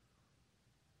Rogan,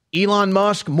 Elon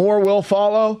Musk, more will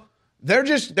follow. They're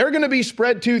going to be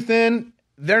spread too thin.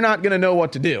 They're not going to know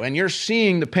what to do. And you're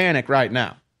seeing the panic right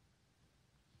now.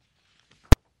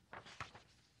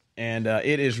 And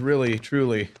it is really,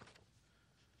 truly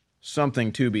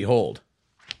something to behold.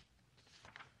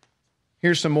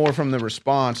 Here's some more from the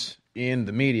response in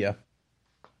the media.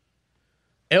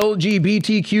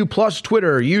 LGBTQ plus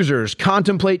Twitter users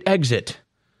contemplate exit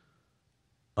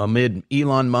amid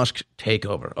Elon Musk's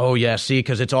takeover. Oh, yeah, see,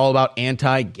 because it's all about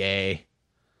anti-gay.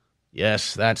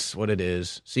 Yes, that's what it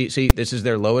is. See, this is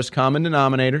their lowest common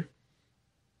denominator.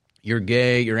 You're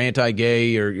gay, you're anti-gay,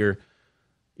 you're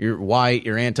white,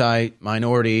 you're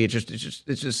anti-minority. It's just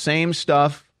the same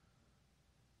stuff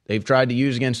they've tried to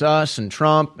use against us and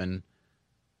Trump and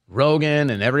Rogan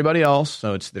and everybody else.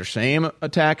 So it's their same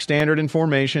attack standard and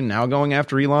formation, now going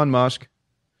after Elon Musk.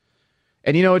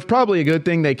 And, you know, it's probably a good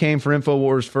thing they came for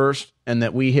InfoWars first and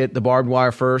that we hit the barbed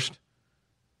wire first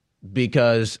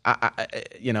because,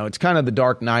 you know, it's kind of the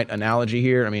Dark Knight analogy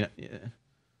here. I mean,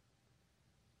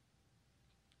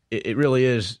 it really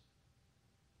is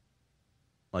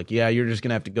like, yeah, you're just going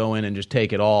to have to go in and just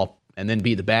take it all and then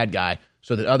be the bad guy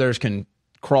so that others can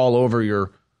crawl over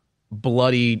your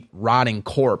bloody, rotting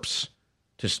corpse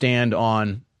to stand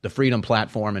on the freedom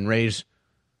platform and raise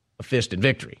a fist in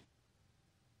victory.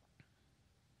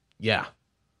 Yeah.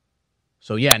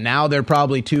 So, yeah, now they're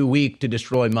probably too weak to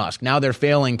destroy Musk. Now they're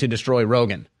failing to destroy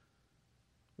Rogan.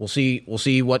 We'll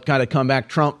see what kind of comeback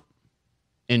Trump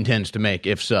intends to make,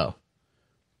 if so.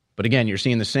 But again, you're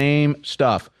seeing the same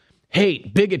stuff.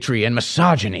 Hate, bigotry, and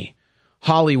misogyny.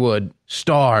 Hollywood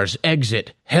stars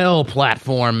exit hell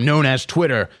platform known as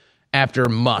Twitter after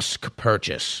Musk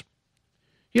purchase.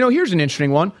 You know, here's an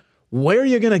interesting one. Where are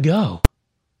you going to go?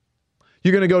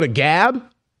 You're going to go to Gab?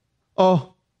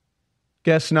 Oh,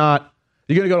 guess not.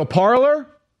 You're going to go to Parler?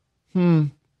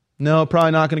 No,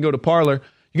 probably not going to go to Parler.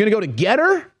 You're going to go to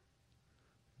Getter?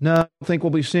 No, I don't think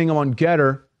we'll be seeing them on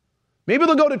Getter. Maybe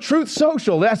they'll go to Truth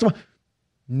Social. That's one.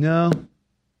 No,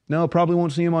 probably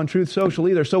won't see them on Truth Social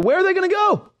either. So where are they going to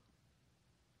go?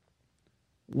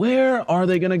 Where are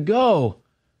they going to go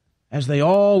as they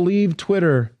all leave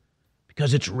Twitter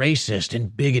because it's racist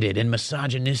and bigoted and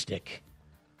misogynistic?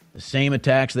 The same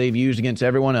attacks they've used against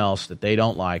everyone else that they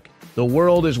don't like. The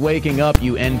world is waking up,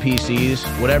 you NPCs,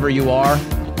 whatever you are,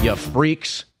 you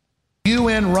freaks.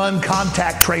 UN-run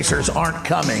contact tracers aren't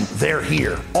coming. They're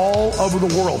here. All over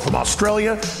the world, from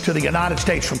Australia to the United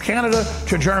States, from Canada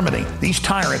to Germany. These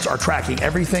tyrants are tracking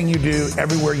everything you do,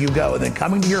 everywhere you go, and then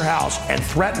coming to your house and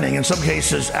threatening, in some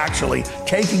cases, actually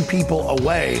taking people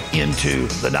away into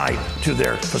the night to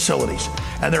their facilities.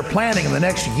 And they're planning in the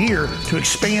next year to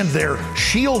expand their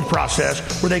SHIELD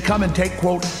process where they come and take,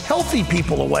 quote, healthy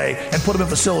people away and put them in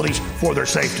facilities for their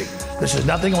safety. This is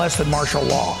nothing less than martial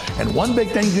law. And one big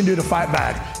thing you can do to fight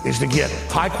back is to get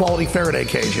high-quality Faraday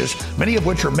cages, many of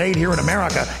which are made here in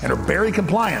America and are very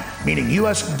compliant, meaning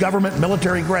U.S. government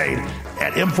military grade,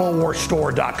 at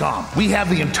InfoWarsStore.com. We have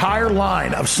the entire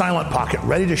line of Silent Pocket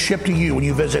ready to ship to you when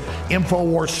you visit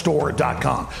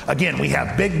InfoWarsStore.com. Again, we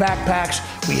have big backpacks.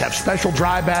 We have special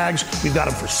dry bags. We've got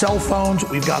them for cell phones.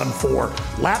 We've got them for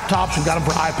laptops. We've got them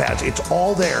for iPads. It's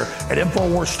all there at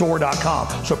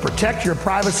InfoWarsStore.com. So protect your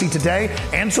privacy today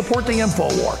and support the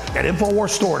InfoWar at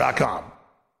InfoWarsStore.com.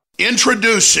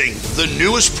 Introducing the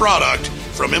newest product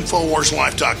from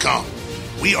InfoWarsLife.com.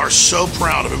 We are so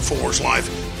proud of InfoWars Life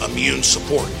Immune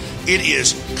Support. It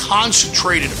is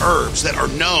concentrated herbs that are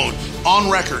known on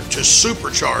record to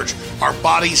supercharge our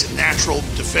body's natural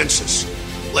defenses.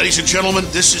 Ladies and gentlemen,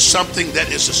 this is something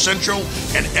that is essential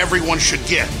and everyone should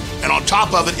get. And on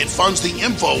top of it, it funds the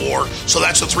InfoWar, so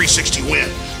that's a 360 win.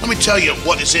 Let me tell you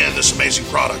what is in this amazing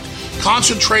product.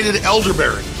 Concentrated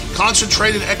elderberry,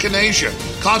 concentrated echinacea,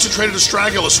 concentrated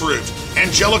astragalus root,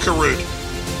 angelica root,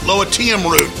 loetium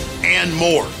root, and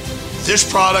more. This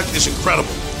product is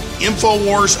incredible.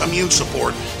 InfoWars Immune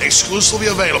Support, exclusively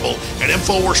available at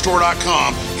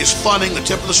InfoWarsStore.com, is funding the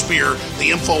tip of the spear, the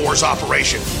InfoWars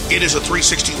operation. It is a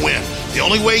 360 win. The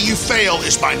only way you fail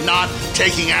is by not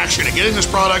taking action and getting this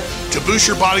product to boost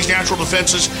your body's natural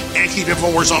defenses and keep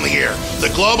InfoWars on the air. The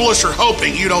globalists are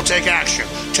hoping you don't take action.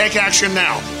 Take action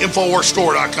now.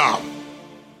 InfoWarsStore.com.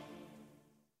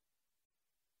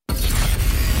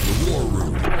 The War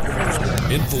Room.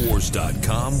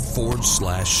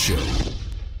 InfoWars.com/show.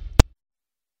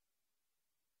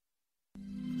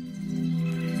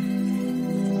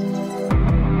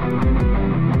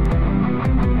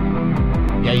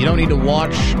 Yeah, you don't need to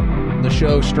watch the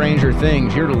show Stranger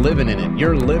Things. You're living in it.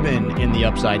 You're living in the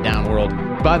upside down world.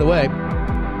 By the way,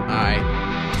 I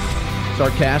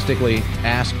sarcastically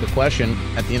asked the question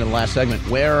at the end of the last segment,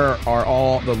 where are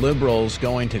all the liberals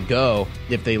going to go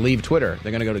if they leave Twitter?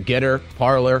 They're going to go to Getter,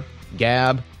 Parler,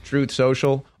 Gab, Truth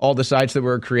Social, all the sites that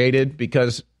were created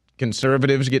because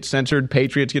conservatives get censored,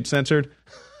 patriots get censored.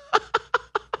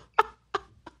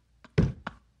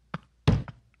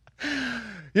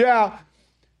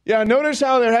 Yeah, notice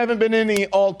how there haven't been any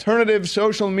alternative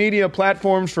social media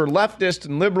platforms for leftists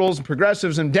and liberals and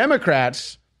progressives and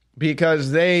Democrats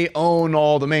because they own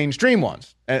all the mainstream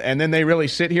ones. And then they really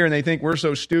sit here and they think we're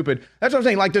so stupid. That's what I'm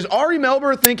saying. Like, does Ari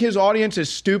Melber think his audience is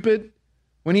stupid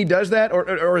when he does that?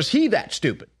 Or is he that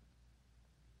stupid?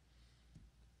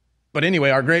 But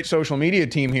anyway, our great social media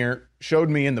team here showed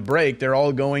me in the break, they're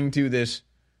all going to this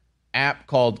app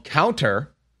called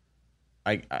Counter.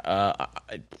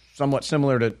 somewhat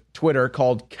similar to Twitter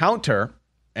called Counter,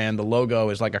 and the logo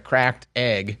is like a cracked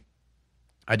egg.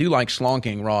 I do like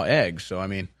slonking raw eggs, so I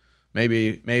mean,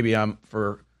 maybe I'm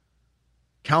for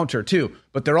Counter too.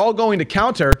 But they're all going to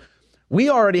Counter.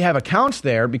 We already have accounts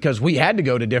there because we had to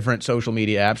go to different social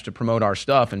media apps to promote our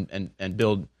stuff and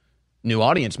build new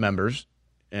audience members.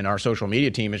 And our social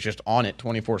media team is just on it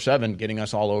 24/7, getting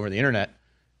us all over the internet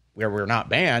where we're not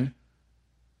banned.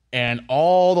 And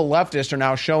all the leftists are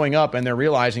now showing up, and they're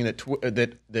realizing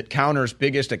that Counter's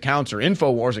biggest accounts are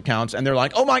InfoWars accounts. And they're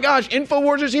like, oh my gosh,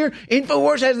 InfoWars is here.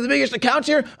 InfoWars has the biggest accounts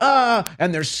here.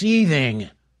 And they're seething.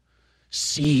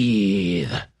 Seethe.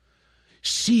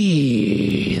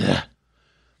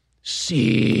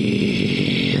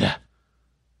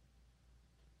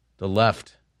 The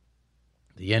left,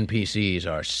 the NPCs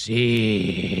are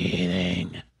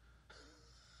seething.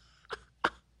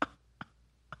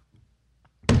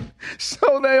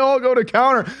 So they all go to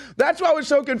Counter. That's why I was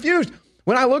so confused.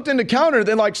 When I looked into Counter,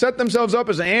 they like set themselves up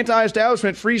as an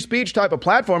anti-establishment free speech type of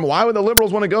platform. Why would the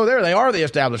liberals want to go there? They are the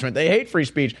establishment. They hate free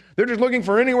speech. They're just looking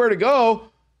for anywhere to go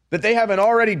that they haven't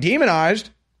already demonized.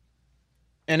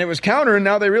 And it was Counter, and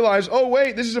now they realize, oh,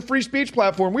 wait, this is a free speech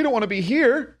platform. We don't want to be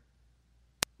here.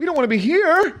 We don't want to be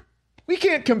here. We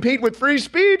can't compete with free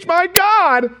speech. My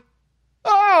God.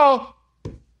 Oh.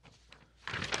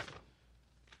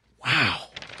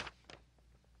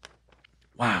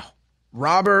 Wow.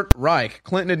 Robert Reich,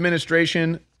 Clinton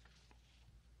administration,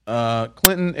 what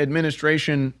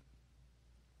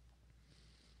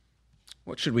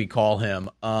should we call him?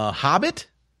 Hobbit?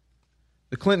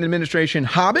 The Clinton administration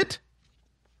Hobbit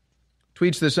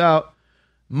tweets this out.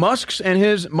 Musk and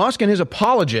his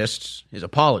apologists.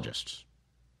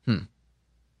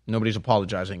 Nobody's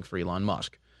apologizing for Elon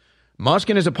Musk. Musk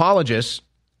and his apologists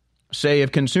say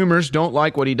if consumers don't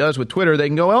like what he does with Twitter, they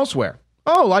can go elsewhere.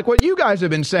 Oh, like what you guys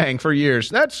have been saying for years.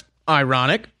 That's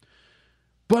ironic.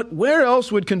 But where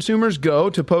else would consumers go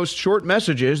to post short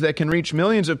messages that can reach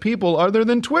millions of people other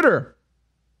than Twitter?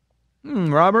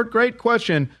 Robert, great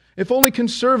question. If only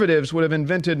conservatives would have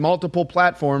invented multiple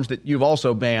platforms that you've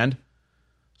also banned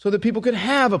so that people could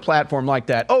have a platform like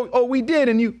that. Oh, we did,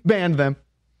 and you banned them.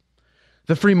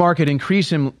 The free market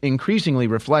increasingly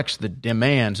reflects the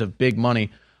demands of big money.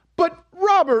 But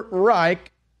Robert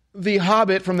Reich, the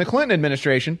Hobbit from the Clinton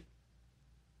administration,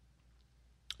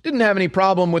 didn't have any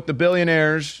problem with the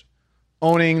billionaires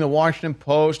owning the Washington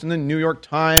Post and the New York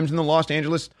Times and the Los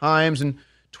Angeles Times and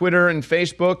Twitter and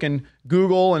Facebook and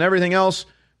Google and everything else.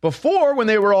 Before, when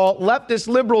they were all leftist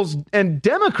liberals and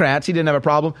Democrats, he didn't have a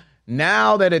problem.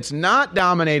 Now that it's not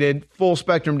dominated, full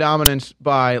spectrum dominance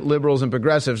by liberals and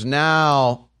progressives,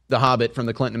 now the Hobbit from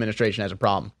the Clinton administration has a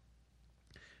problem.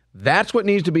 That's what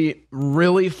needs to be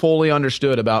really fully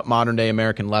understood about modern day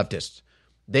American leftists.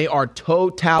 They are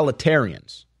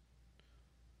totalitarians.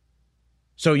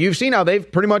 So you've seen how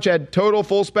they've pretty much had total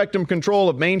full spectrum control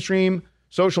of mainstream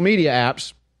social media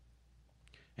apps.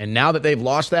 And now that they've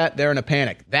lost that, they're in a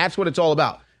panic. That's what it's all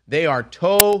about. They are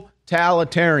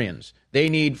totalitarians. They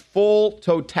need full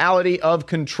totality of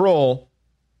control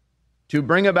to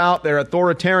bring about their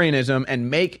authoritarianism and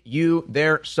make you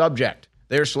their subject,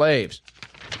 their slaves.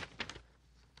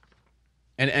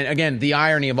 And again, the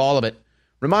irony of all of it.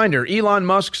 Reminder, Elon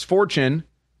Musk's fortune,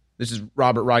 this is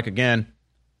Robert Reich again.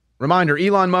 Reminder,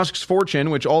 Elon Musk's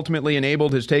fortune, which ultimately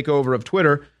enabled his takeover of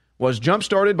Twitter, was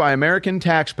jump-started by American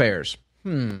taxpayers.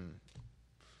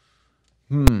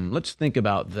 Let's think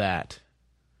about that.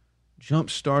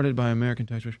 Jump-started by American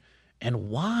taxpayers.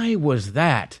 And why was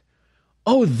that?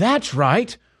 Oh, that's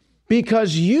right.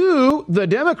 Because you, the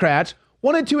Democrats,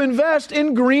 wanted to invest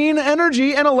in green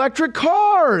energy and electric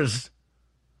cars.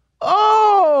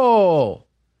 Oh!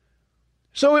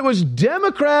 So it was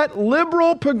Democrat,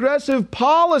 liberal, progressive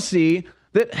policy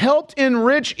that helped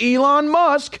enrich Elon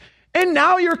Musk, and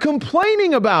now you're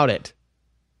complaining about it.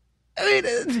 I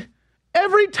mean,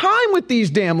 every time with these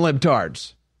damn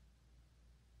libtards.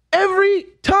 Every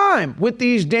time with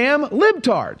these damn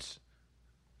libtards.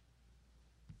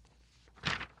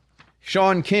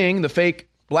 Sean King, the fake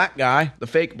black guy, the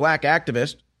fake black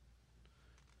activist,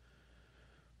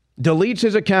 deletes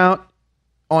his account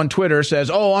on Twitter, says,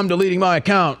 oh, I'm deleting my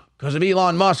account because of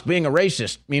Elon Musk being a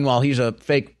racist. Meanwhile, he's a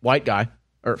fake white guy,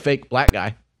 or fake black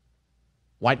guy.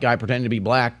 White guy pretending to be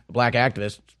black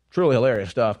activist. Truly hilarious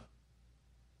stuff.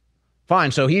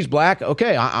 Fine, so he's black.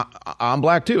 Okay, I'm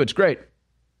black too. It's great.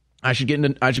 I should get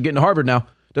into Harvard now.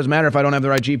 Doesn't matter if I don't have the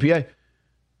right GPA.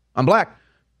 I'm black.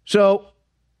 So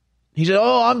he said,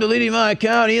 oh, I'm deleting my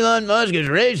account. Elon Musk is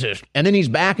racist. And then he's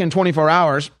back in 24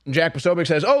 hours. And Jack Posobiec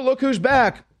says, oh, look who's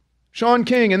back. Sean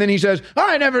King. And then he says,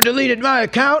 I never deleted my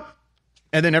account.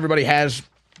 And then everybody has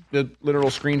the literal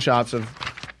screenshots of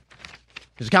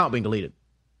his account being deleted.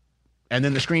 And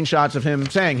then the screenshots of him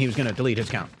saying he was going to delete his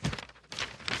account.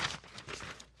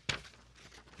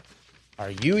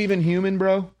 Are you even human,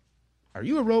 bro? Are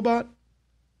you a robot?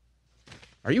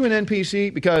 Are you an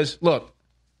NPC? Because, look,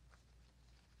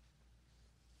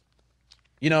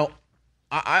 you know,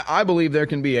 I believe there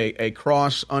can be a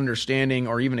cross-understanding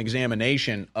or even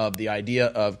examination of the idea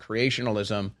of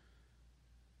creationalism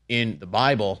in the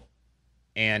Bible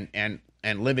and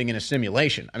living in a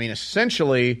simulation. I mean,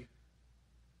 essentially,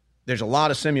 there's a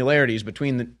lot of similarities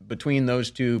between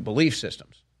those two belief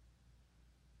systems.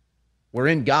 We're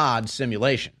in God's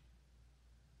simulation.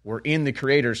 We're in the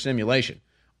Creator's simulation.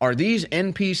 Are these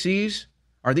NPCs?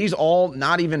 Are these all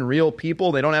not even real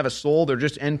people? They don't have a soul. They're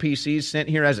just NPCs sent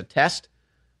here as a test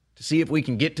to see if we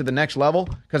can get to the next level?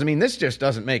 Because, I mean, this just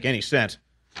doesn't make any sense.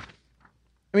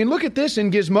 I mean, look at this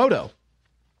in Gizmodo.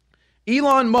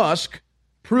 Elon Musk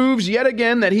proves yet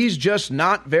again that he's just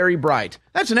not very bright.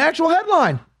 That's an actual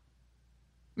headline.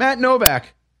 Matt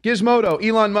Novak, Gizmodo,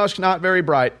 Elon Musk not very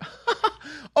bright.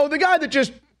 Oh, the guy that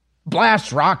just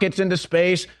blasts rockets into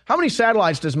space. How many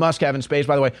satellites does Musk have in space,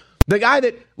 by the way? The guy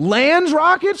that lands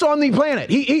rockets on the planet.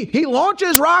 He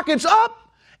launches rockets up,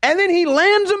 and then he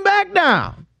lands them back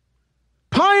down.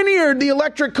 Pioneered the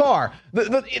electric car.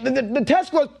 The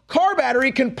Tesla car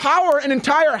battery can power an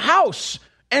entire house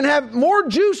and have more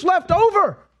juice left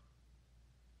over.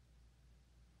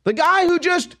 The guy who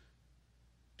just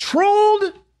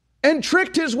trolled and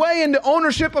tricked his way into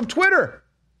ownership of Twitter.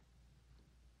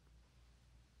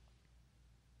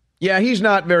 Yeah, he's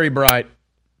not very bright.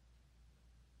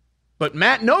 But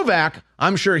Matt Novak,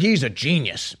 I'm sure he's a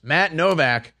genius. Matt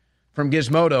Novak from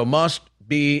Gizmodo must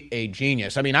be a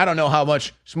genius. I mean, I don't know how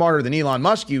much smarter than Elon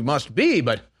Musk you must be,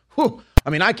 but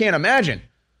I mean, I can't imagine.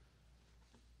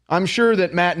 I'm sure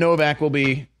that Matt Novak will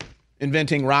be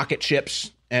inventing rocket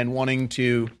ships and wanting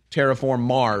to terraform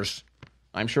Mars.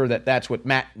 I'm sure that that's what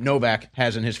Matt Novak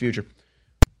has in his future.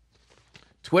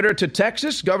 Twitter to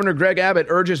Texas. Governor Greg Abbott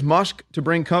urges Musk to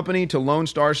bring company to Lone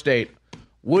Star State.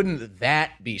 Wouldn't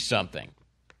that be something?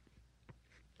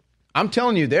 I'm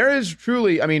telling you, there is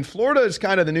truly, I mean, Florida is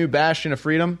kind of the new bastion of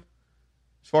freedom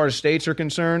as far as states are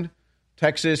concerned.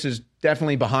 Texas is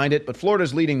definitely behind it, but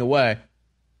Florida's leading the way.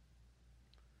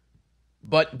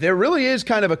 But there really is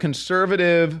kind of a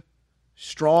conservative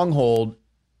stronghold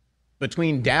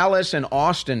between Dallas and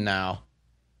Austin now.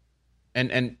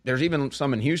 And there's even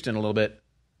some in Houston a little bit.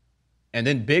 And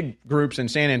then big groups in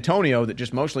San Antonio that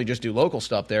just mostly just do local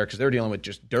stuff there because they're dealing with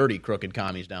just dirty, crooked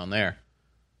commies down there.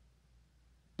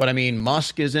 But, I mean,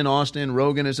 Musk is in Austin.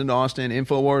 Rogan is in Austin.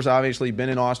 InfoWars obviously been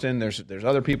in Austin. There's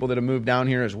other people that have moved down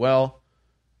here as well.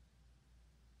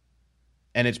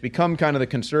 And it's become kind of the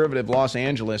conservative Los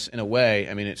Angeles in a way.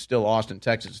 I mean, it's still Austin,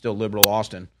 Texas. It's still liberal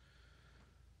Austin.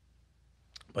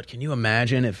 But can you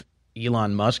imagine if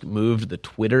Elon Musk moved the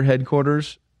Twitter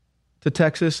headquarters to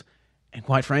Texas? And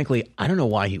quite frankly, I don't know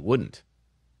why he wouldn't.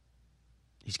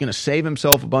 He's going to save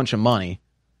himself a bunch of money.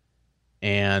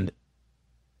 And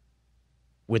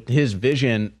with his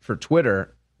vision for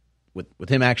Twitter, with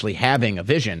him actually having a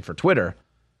vision for Twitter,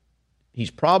 he's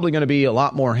probably going to be a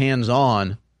lot more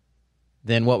hands-on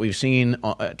than what we've seen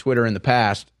at Twitter in the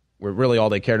past, where really all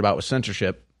they cared about was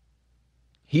censorship.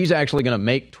 He's actually going to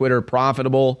make Twitter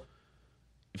profitable.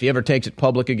 If he ever takes it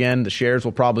public again, the shares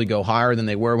will probably go higher than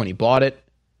they were when he bought it.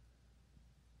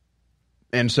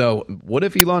 And so what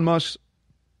if Elon Musk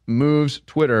moves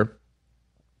Twitter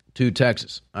to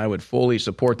Texas? I would fully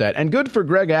support that. And good for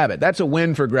Greg Abbott. That's a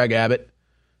win for Greg Abbott.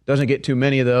 Doesn't get too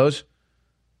many of those.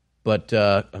 But,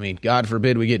 I mean, God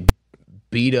forbid we get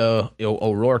Beto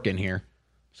O'Rourke in here.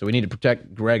 So we need to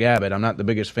protect Greg Abbott. I'm not the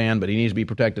biggest fan, but he needs to be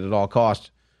protected at all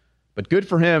costs. But good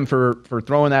for him for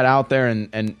throwing that out there.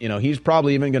 And you know, he's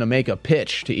probably even going to make a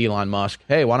pitch to Elon Musk.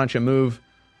 Hey, why don't you move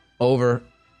over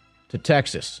to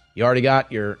Texas? You already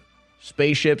got your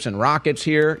spaceships and rockets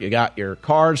here. You got your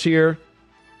cars here.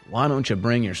 Why don't you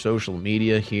bring your social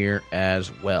media here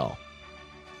as well?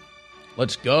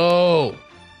 Let's go.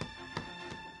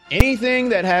 Anything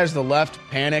that has the left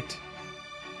panicked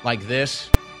like this,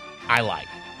 I like.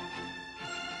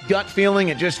 Gut feeling,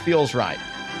 it just feels right.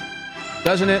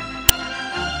 Doesn't it?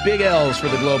 Big L's for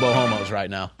the Globo homos right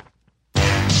now.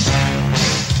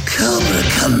 Cobra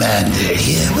Commander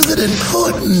here with an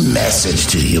important message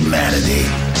to humanity.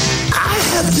 I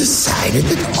have decided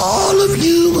that all of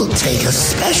you will take a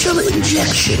special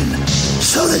injection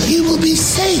so that you will be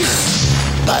safe.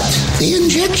 But the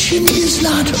injection is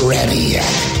not ready yet.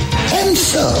 And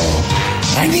so,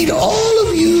 I need all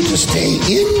of you to stay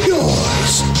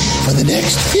indoors for the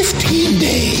next 15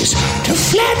 days to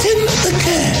flatten the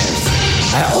curve.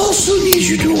 I also need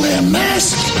you to wear a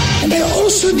mask, and I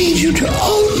also need you to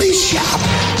only shop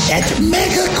at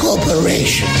mega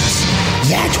corporations.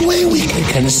 That way we can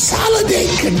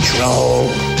consolidate control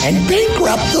and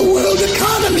bankrupt the world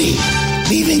economy,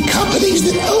 leaving companies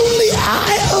that only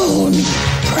I own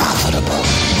profitable.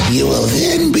 You will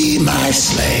then be my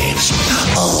slaves.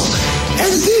 Oh,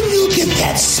 and then you'll get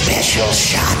that special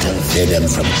shot of venom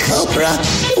from Cobra.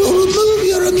 It will remove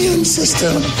your immune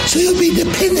system, so you'll be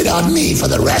dependent on me for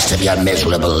the rest of your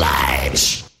miserable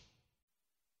lives.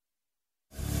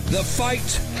 The fight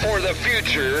for the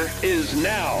future is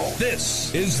now.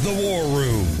 This is The War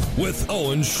Room with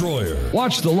Owen Schroyer.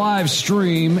 Watch the live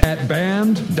stream at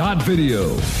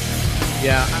band.video.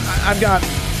 Yeah, I've got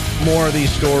more of these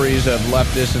stories of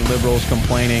leftists and liberals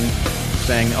complaining,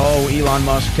 saying, oh, Elon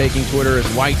Musk taking Twitter is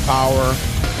white power.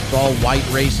 It's all white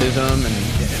racism. And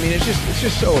I mean, it's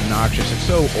just so obnoxious. It's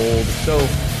so old. It's so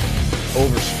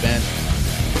overspent.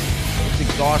 It's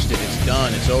exhausted. It's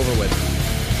done. It's over with.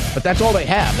 But that's all they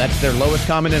have. That's their lowest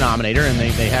common denominator, and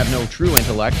they have no true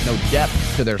intellect, no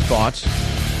depth to their thoughts.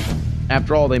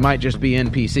 After all, they might just be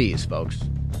NPCs, folks.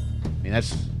 I mean,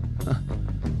 it's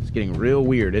getting real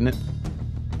weird, isn't it?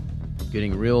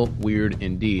 Getting real weird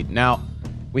indeed. Now,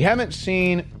 we haven't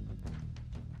seen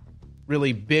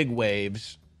really big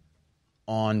waves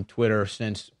on Twitter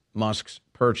since Musk's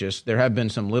purchase. There have been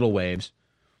some little waves,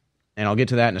 and I'll get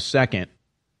to that in a second.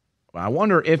 I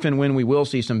wonder if and when we will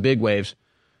see some big waves.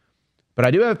 But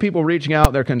I do have people reaching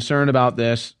out. They're concerned about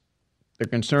this. They're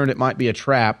concerned it might be a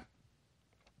trap.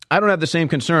 I don't have the same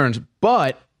concerns,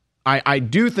 but I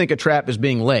do think a trap is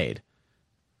being laid.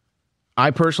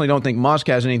 I personally don't think Musk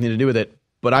has anything to do with it,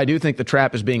 but I do think the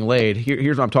trap is being laid.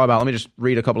 Here's what I'm talking about. Let me just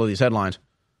read a couple of these headlines.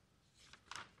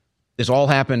 This all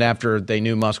happened after they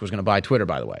knew Musk was going to buy Twitter,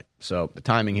 by the way. So the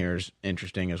timing here is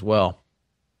interesting as well.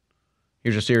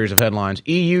 Here's a series of headlines.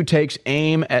 EU takes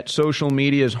aim at social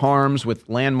media's harms with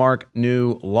landmark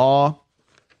new law.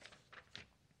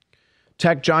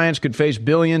 Tech giants could face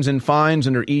billions in fines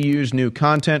under EU's new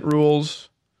content rules.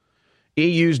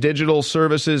 EU's Digital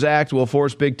Services Act will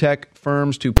force big tech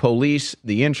firms to police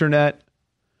the internet.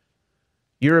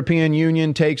 European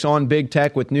Union takes on big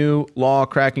tech with new law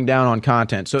cracking down on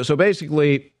content. So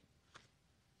basically,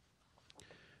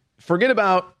 forget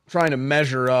about trying to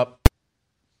measure up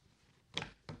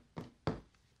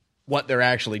what they're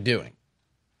actually doing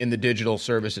in the Digital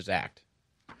Services Act.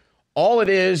 All it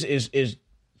is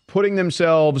putting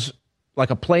themselves like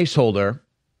a placeholder,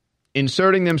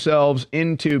 inserting themselves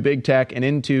into big tech and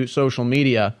into social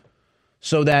media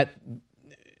so that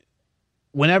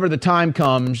whenever the time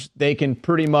comes, they can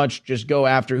pretty much just go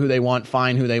after who they want,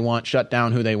 find who they want, shut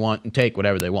down who they want, and take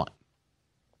whatever they want.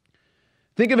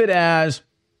 Think of it as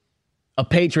a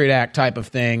Patriot Act type of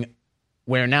thing,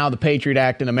 where now the Patriot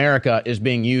Act in America is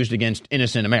being used against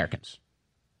innocent Americans.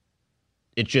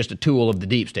 It's just a tool of the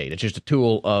deep state. It's just a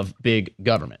tool of big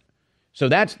government. So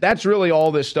that's really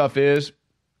all this stuff is.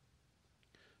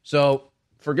 So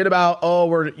forget about,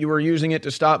 we're using it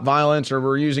to stop violence, or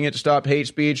we're using it to stop hate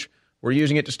speech. We're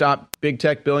using it to stop big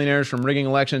tech billionaires from rigging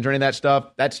elections or any of that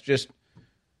stuff. That's just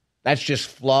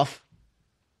fluff.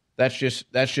 That's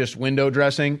just window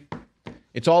dressing.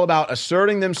 It's all about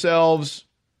asserting themselves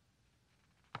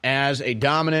as a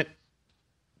dominant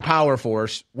power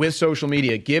force with social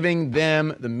media, giving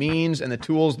them the means and the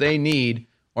tools they need,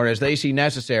 or as they see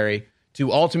necessary,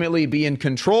 to ultimately be in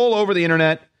control over the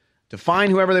internet, to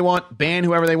find whoever they want, ban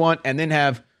whoever they want, and then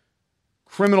have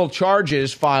criminal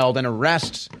charges filed and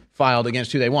arrests filed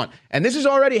against who they want. And this is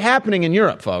already happening in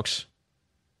Europe, folks.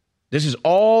 This is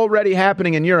already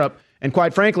happening in Europe. And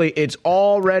quite frankly, it's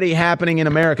already happening in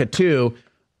America too.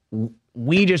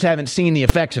 We just haven't seen the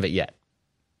effects of it yet.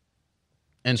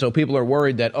 And so people are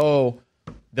worried that,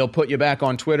 they'll put you back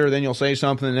on Twitter, then you'll say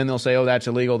something, and then they'll say, that's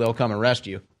illegal. They'll come arrest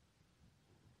you.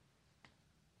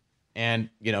 And,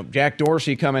 Jack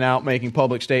Dorsey coming out, making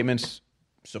public statements,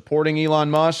 supporting Elon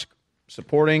Musk,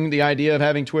 supporting the idea of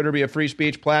having Twitter be a free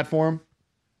speech platform.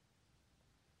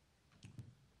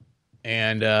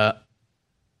 And I'm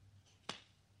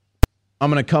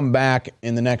going to come back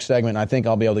in the next segment. I think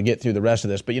I'll be able to get through the rest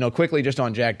of this. But, quickly, just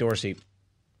on Jack Dorsey,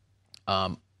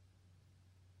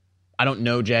 I don't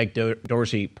know Jack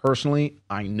Dorsey personally.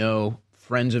 I know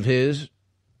friends of his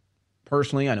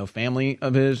personally. I know family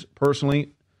of his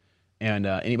personally. And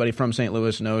anybody from St.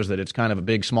 Louis knows that it's kind of a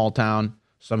big, small town.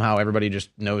 Somehow everybody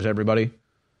just knows everybody.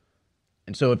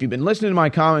 And so if you've been listening to my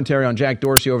commentary on Jack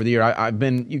Dorsey over the year,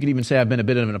 you could even say I've been a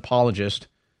bit of an apologist.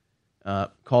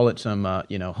 Call it some,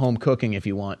 home cooking if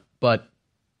you want. But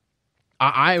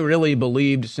I really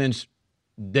believed since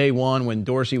day one when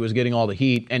Dorsey was getting all the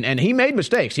heat, and he made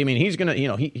mistakes. I mean, he's gonna,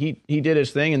 he did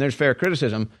his thing, and there's fair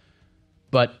criticism.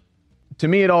 But to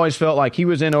me, it always felt like he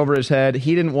was in over his head.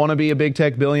 He didn't want to be a big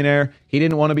tech billionaire. He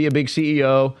didn't want to be a big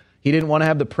CEO. He didn't want to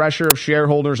have the pressure of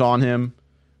shareholders on him.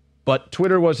 But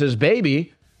Twitter was his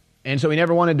baby, and so he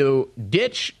never wanted to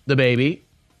ditch the baby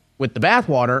with the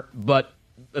bathwater. But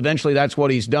eventually, that's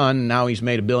what he's done. Now he's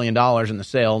made $1 billion in the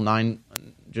sale,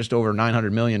 just over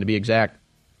 $900 million to be exact.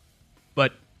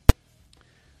 But,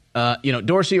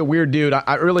 Dorsey, a weird dude.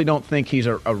 I really don't think he's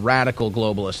a radical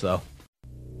globalist, though.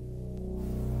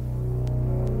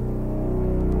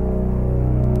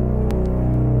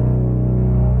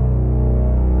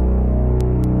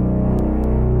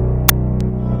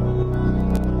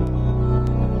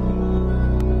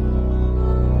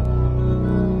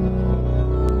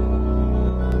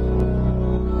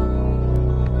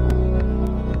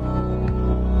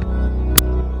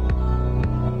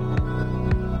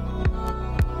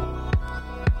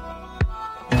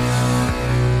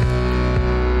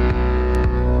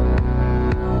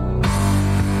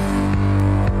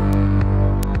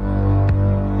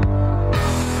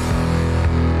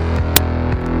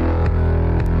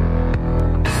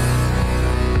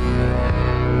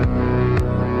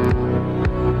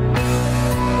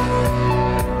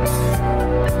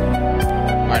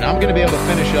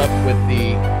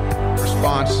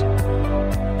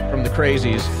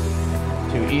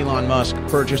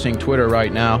 Purchasing Twitter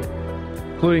right now,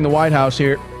 including the White House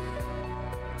here.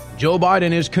 Joe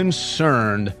Biden is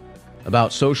concerned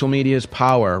about social media's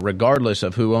power, regardless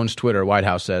of who owns Twitter, White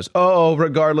House says. Oh,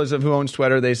 regardless of who owns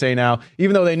Twitter, they say now,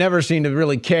 even though they never seemed to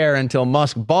really care until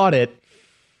Musk bought it.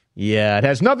 Yeah, it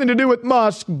has nothing to do with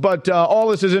Musk, but all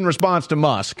this is in response to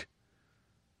Musk.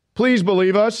 Please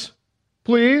believe us.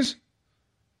 Please.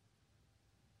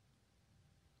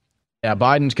 Yeah,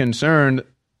 Biden's concerned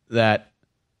that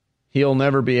he'll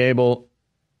never be able,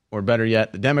 or better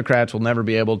yet, the Democrats will never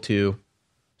be able to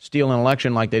steal an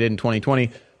election like they did in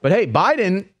 2020. But hey,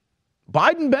 Biden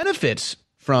benefits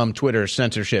from Twitter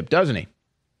censorship, doesn't he?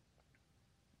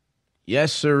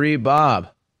 Yes, sirree,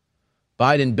 Bob.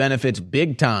 Biden benefits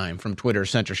big time from Twitter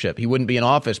censorship. He wouldn't be in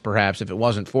office, perhaps, if it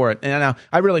wasn't for it. And now,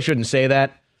 I really shouldn't say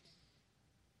that,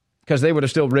 because they would have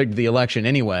still rigged the election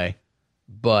anyway.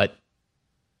 But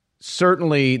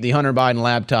certainly the Hunter Biden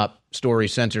laptop story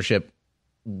censorship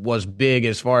was big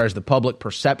as far as the public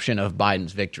perception of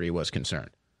Biden's victory was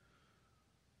concerned.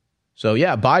 So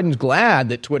yeah, Biden's glad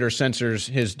that Twitter censors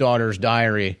his daughter's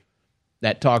diary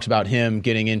that talks about him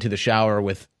getting into the shower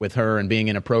with her and being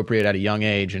inappropriate at a young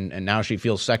age, and now she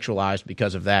feels sexualized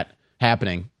because of that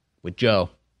happening with Joe.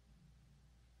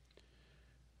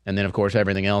 And then, of course,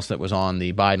 everything else that was on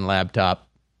the Biden laptop,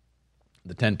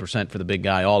 the 10% for the big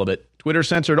guy, all of it. Twitter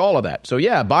censored all of that. So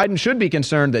yeah, Biden should be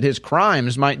concerned that his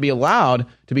crimes might be allowed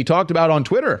to be talked about on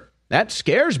Twitter. That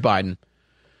scares Biden.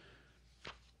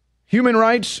 Human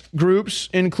rights groups,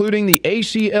 including the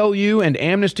ACLU and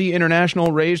Amnesty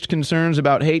International, raised concerns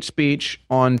about hate speech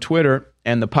on Twitter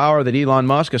and the power that Elon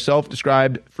Musk, a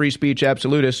self-described free speech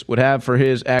absolutist, would have for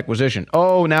his acquisition.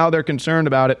 Oh, now they're concerned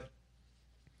about it.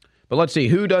 But let's see,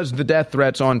 who does the death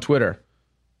threats on Twitter?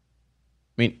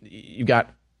 I mean, you've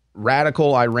got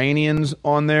radical Iranians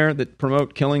on there that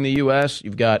promote killing the U.S.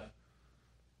 You've got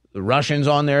the Russians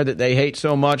on there that they hate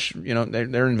so much. You know,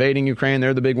 they're invading Ukraine.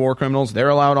 They're the big war criminals. They're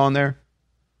allowed on there.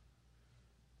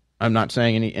 I'm not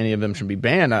saying any of them should be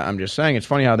banned. I'm just saying it's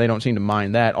funny how they don't seem to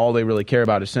mind that. All they really care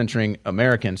about is censoring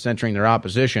Americans, censoring their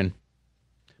opposition.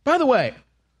 By the way,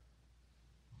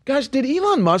 guys, did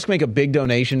Elon Musk make a big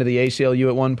donation to the ACLU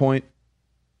at one point?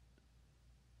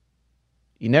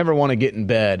 You never want to get in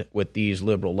bed with these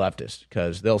liberal leftists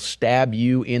because they'll stab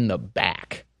you in the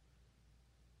back.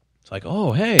 It's like,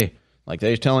 oh, hey, like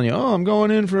they're telling you, oh, I'm going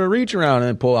in for a reach around, and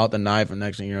then pull out the knife, and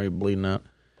next thing you know, you're bleeding out.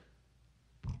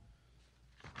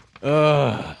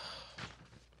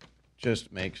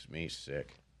 Just makes me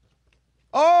sick.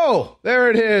 Oh,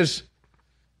 there it is.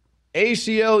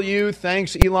 ACLU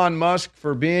thanks Elon Musk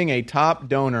for being a top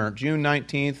donor. June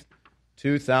 19th,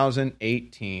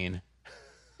 2018.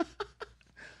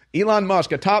 Elon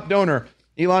Musk, a top donor.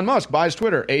 Elon Musk buys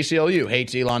Twitter. ACLU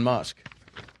hates Elon Musk.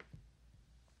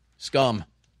 Scum.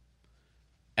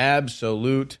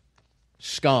 Absolute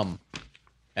scum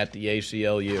at the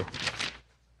ACLU.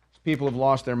 People have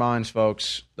lost their minds,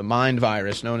 folks. The mind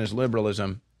virus known as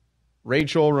liberalism.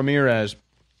 Rachel Ramirez,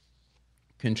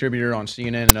 contributor on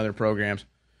CNN and other programs.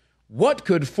 What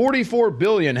could $44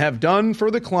 billion have done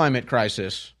for the climate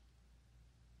crisis?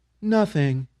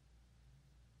 Nothing.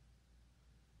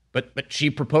 But she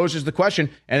proposes the question,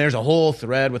 and there's a whole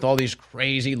thread with all these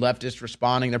crazy leftists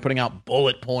responding. They're putting out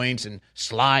bullet points and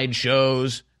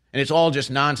slideshows, and it's all just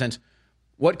nonsense.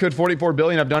 What could $44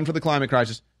 billion have done for the climate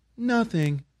crisis?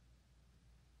 Nothing.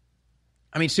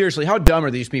 I mean, seriously, how dumb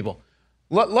are these people?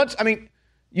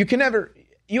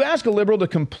 You ask a liberal to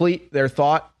complete their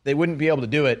thought, they wouldn't be able to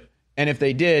do it. And if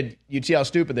they did, you'd see how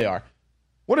stupid they are.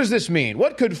 What does this mean?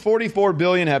 What could $44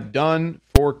 billion have done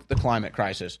for the climate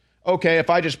crisis? Okay, if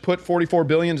I just put $44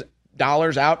 billion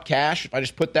out cash, if I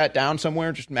just put that down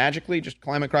somewhere, just magically, just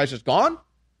climate crisis gone? Do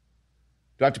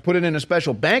I have to put it in a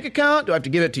special bank account? Do I have to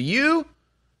give it to you?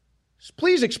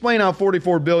 Please explain how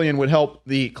 $44 billion would help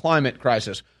the climate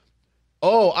crisis.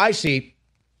 Oh, I see.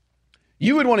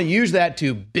 You would want to use that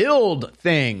to build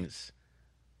things.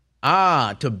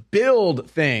 To build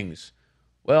things.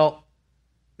 Well,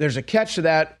 there's a catch to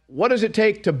that. What does it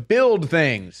take to build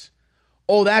things?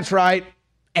 Oh, that's right.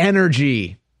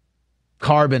 Energy.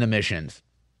 Carbon emissions.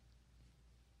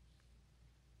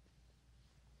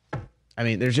 I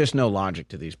mean, there's just no logic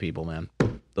to these people, man.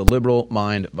 The liberal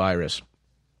mind virus.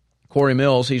 Corey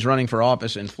Mills, he's running for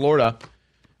office in Florida.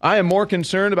 I am more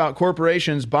concerned about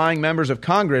corporations buying members of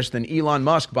Congress than Elon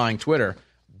Musk buying Twitter.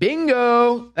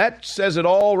 Bingo! That says it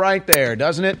all right there,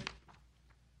 doesn't it?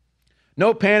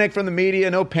 No panic from the media,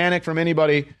 no panic from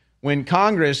anybody when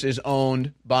Congress is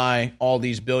owned by all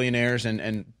these billionaires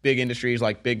and big industries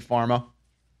like Big Pharma.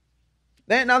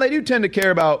 Now, they do tend to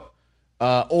care about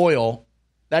oil.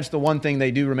 That's the one thing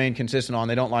they do remain consistent on.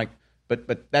 They don't like,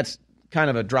 but that's kind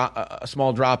of a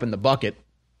small drop in the bucket,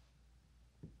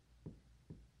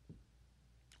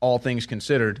 all things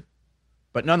considered.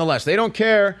 But nonetheless, they don't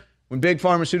care when big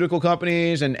pharmaceutical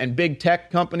companies and big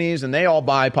tech companies, and they all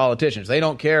buy politicians. They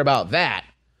don't care about that.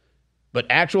 But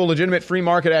actual legitimate free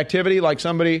market activity, like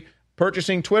somebody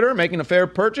purchasing Twitter, making a fair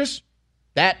purchase,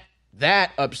 that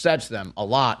upsets them a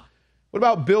lot. What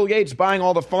about Bill Gates buying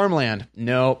all the farmland?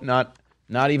 No,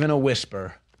 not even a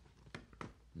whisper.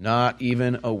 Not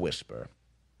even a whisper.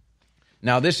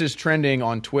 Now, this is trending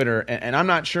on Twitter, and I'm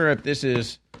not sure if this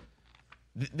is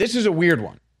a weird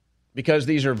one, because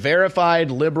these are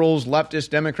verified liberals, leftist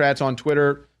Democrats on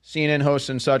Twitter, CNN hosts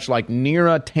and such, like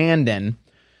Neera Tanden.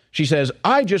 She says,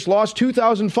 I just lost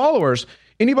 2,000 followers.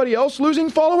 Anybody else losing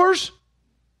followers?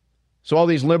 So all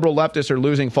these liberal leftists are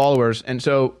losing followers. And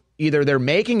so either they're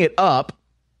making it up,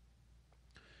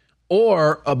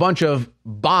 or a bunch of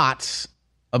bots,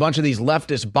 a bunch of these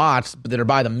leftist bots that are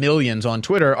by the millions on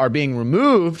Twitter are being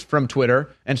removed from Twitter.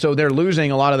 And so they're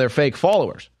losing a lot of their fake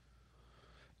followers.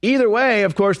 Either way,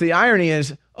 of course, the irony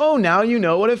is, oh, now you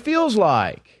know what it feels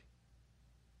like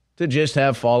to just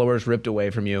have followers ripped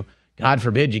away from you. God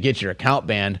forbid you get your account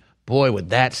banned. Boy, would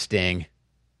that sting.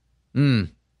 So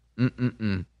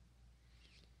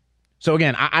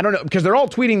again, I don't know, because they're all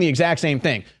tweeting the exact same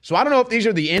thing. So I don't know if these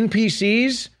are the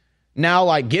NPCs now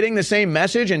like getting the same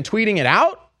message and tweeting it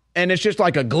out, and it's just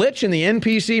like a glitch in the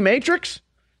NPC matrix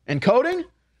and coding,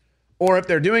 or if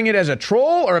they're doing it as a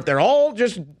troll, or if they're all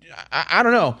just, I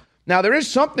don't know. Now, there is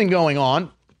something going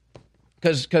on,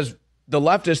 because the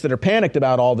leftists that are panicked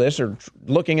about all this are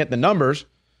looking at the numbers.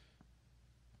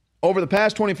 Over the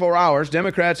past 24 hours,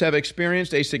 Democrats have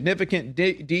experienced a significant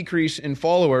decrease in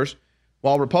followers,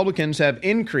 while Republicans have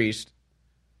increased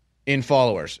in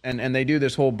followers. And they do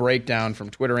this whole breakdown from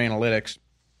Twitter Analytics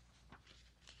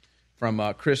from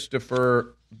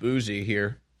Christopher Boozy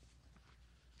here.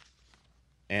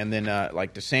 And then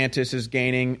like DeSantis is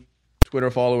gaining Twitter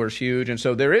followers huge. And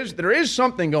so there is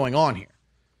something going on here.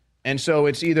 And so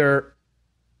it's either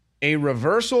a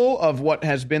reversal of what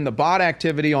has been the bot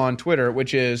activity on Twitter,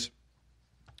 which is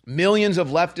millions of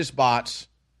leftist bots.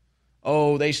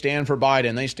 Oh, they stand for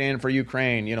Biden. They stand for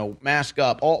Ukraine. Mask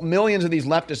up. All millions of these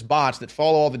leftist bots that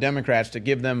follow all the Democrats to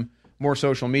give them more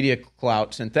social media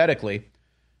clout synthetically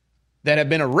that have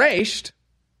been erased,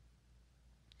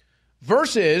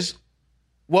 versus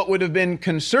what would have been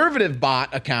conservative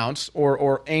bot accounts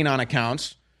or anon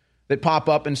accounts that pop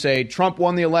up and say, Trump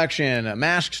won the election,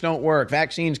 masks don't work,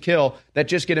 vaccines kill, that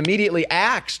just get immediately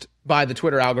axed by the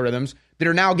Twitter algorithms that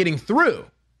are now getting through.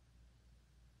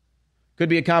 Could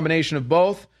be a combination of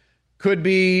both. Could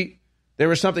be there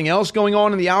was something else going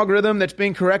on in the algorithm that's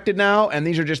being corrected now, and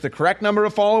these are just the correct number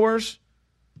of followers.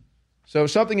 So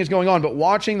something is going on, but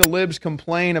watching the libs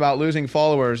complain about losing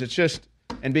followers, it's just,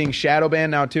 and being shadow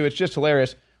banned now too, it's just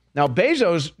hilarious. Now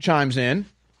Bezos chimes in,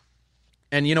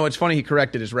 and it's funny, he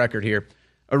corrected his record here.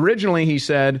 Originally he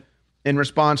said, in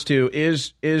response to,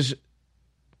 is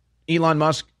Elon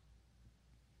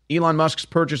Musk's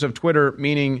purchase of Twitter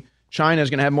meaning China is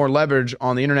going to have more leverage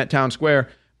on the internet town square?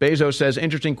 Bezos says,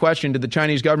 interesting question. Did the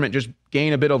Chinese government just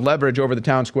gain a bit of leverage over the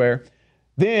town square?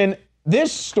 Then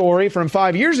this story from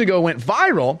 5 years ago went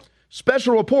viral.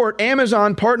 Special report,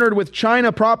 Amazon partnered with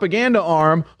China propaganda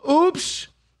arm. Oops,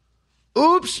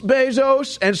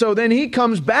 Bezos. And so then he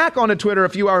comes back onto Twitter a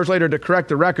few hours later to correct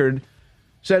the record.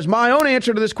 Says, my own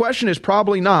answer to this question is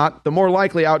probably not. The more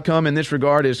likely outcome in this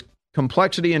regard is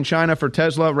complexity in China for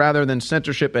Tesla rather than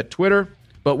censorship at Twitter.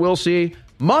 But we'll see.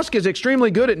 Musk is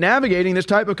extremely good at navigating this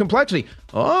type of complexity.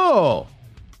 Oh.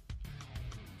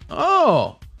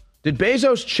 Did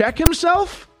Bezos check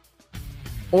himself?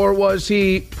 Or was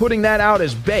he putting that out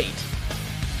as bait?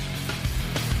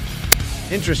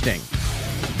 Interesting.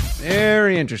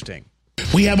 Very interesting.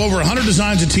 We have over 100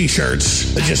 designs of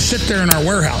T-shirts that just sit there in our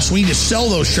warehouse. We need to sell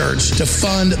those shirts to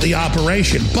fund the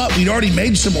operation. But we'd already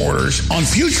made some orders on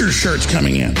future shirts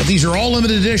coming in. But these are all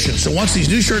limited editions. So once these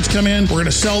new shirts come in, we're going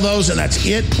to sell those, and that's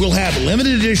it. We'll have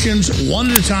limited editions one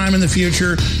at a time in the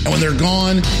future. And when they're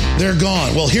gone, they're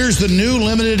gone. Well, here's the new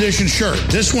limited edition shirt.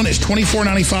 This one is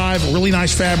 $24.95, really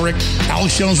nice fabric.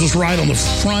 Alex Jones was right on the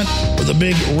front with a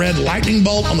big red lightning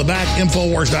bolt on the back,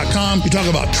 Infowars.com. You talk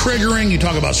about triggering. You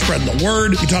talk about spreading the word.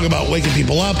 You talk about waking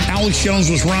people up. Alex Jones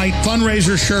was right.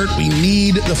 Fundraiser shirt. We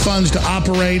need the funds to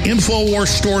operate.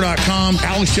 Infowarsstore.com.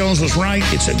 Alex Jones was right.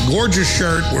 It's a gorgeous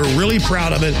shirt. We're really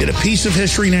proud of it. Get a piece of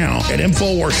history now at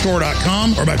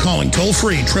Infowarsstore.com or by calling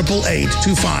toll-free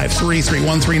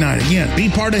 888-253-3139. Again, be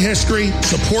part of history.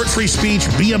 Support free speech.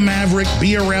 Be a maverick.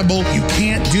 Be a rebel. You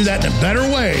can't do that in a better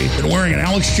way than wearing an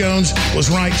Alex Jones was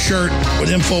right shirt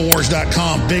with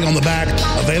Infowars.com. Big on the back.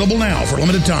 Available now for a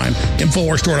limited time.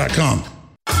 Infowarsstore.com.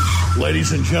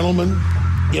 Ladies and gentlemen,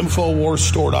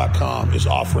 Infowarsstore.com is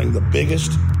offering the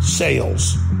biggest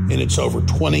sales in its over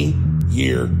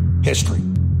 20-year history.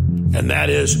 And that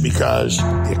is because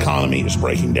the economy is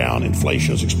breaking down,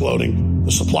 inflation is exploding,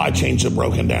 the supply chains have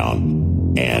broken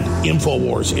down, and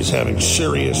InfoWars is having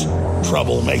serious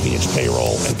trouble making its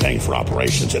payroll and paying for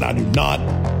operations. And I do not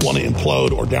want to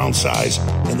implode or downsize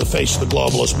in the face of the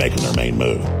globalists making their main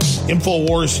move.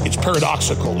 InfoWars, it's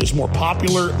paradoxical, is more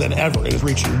popular than ever. It is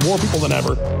reaching more people than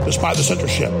ever despite the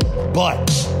censorship. But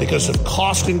because of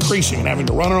cost increasing and having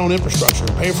to run our own infrastructure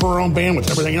and pay for our own bandwidth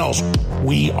and everything else,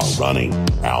 we are running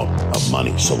out of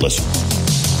money. So listen.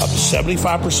 Up to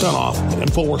 75% off at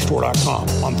Infowarsstore.com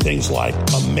on things like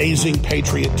amazing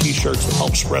Patriot T-shirts that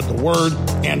help spread the word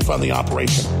and fund the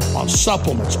operation, on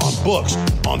supplements, on books,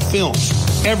 on films.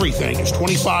 Everything is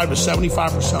 25 to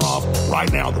 75% off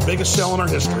right now. The biggest sale in our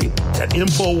history at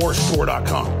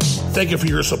Infowarsstore.com. Thank you for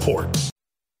your support.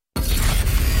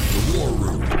 The War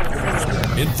Room.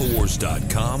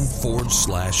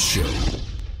 Infowars.com/show.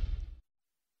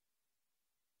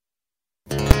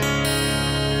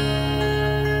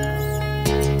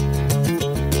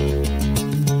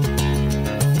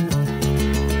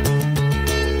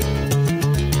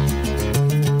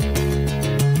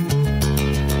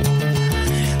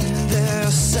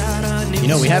 You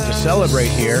know, we have to celebrate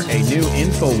here. A new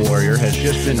Info Warrior has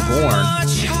just been born.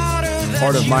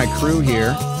 Part of my crew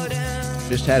here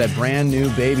just had a brand new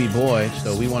baby boy,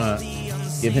 so we want to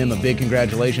give him a big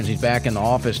congratulations. He's back in the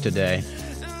office today.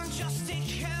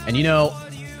 And you know,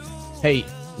 hey,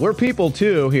 we're people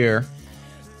too here,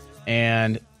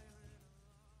 and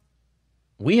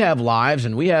we have lives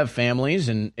and we have families,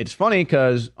 and it's funny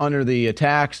because under the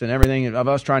attacks and everything of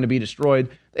us trying to be destroyed,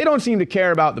 they don't seem to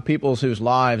care about the people whose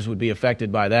lives would be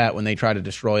affected by that when they try to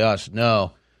destroy us.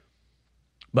 No.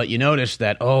 But you notice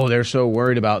that, they're so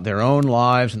worried about their own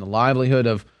lives and the livelihood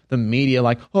of the media,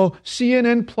 like,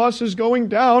 CNN Plus is going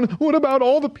down. What about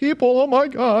all the people? Oh, my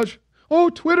gosh.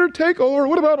 Twitter takeover.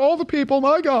 What about all the people?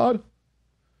 My God.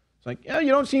 It's like, yeah,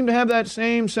 you don't seem to have that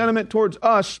same sentiment towards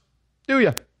us, do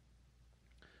you?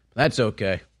 That's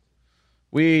okay.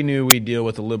 We knew we'd deal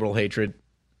with the liberal hatred,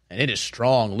 and it is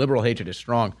strong. Liberal hatred is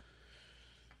strong.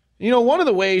 You know, one of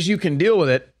the ways you can deal with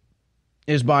it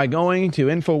is by going to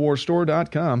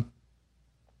Infowarsstore.com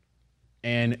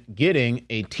and getting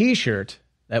a T-shirt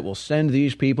that will send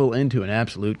these people into an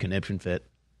absolute conniption fit.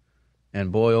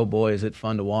 And boy, oh boy, is it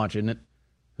fun to watch, isn't it?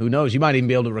 Who knows? You might even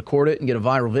be able to record it and get a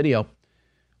viral video.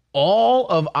 All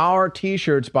of our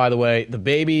T-shirts, by the way, the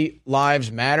Baby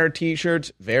Lives Matter T-shirts,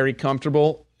 very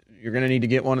comfortable. You're going to need to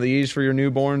get one of these for your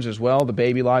newborns as well. The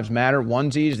Baby Lives Matter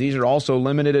onesies. These are also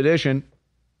limited edition.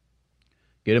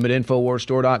 Get them at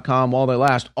Infowarsstore.com while they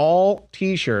last. All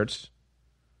T-shirts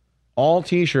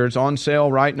on sale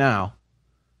right now.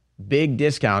 Big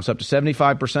discounts, up to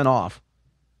 75% off.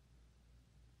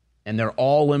 And they're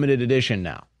all limited edition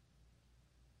now.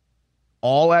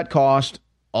 All at cost,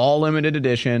 all limited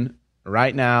edition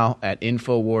right now at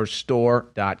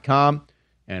Infowarsstore.com.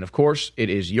 And, of course, it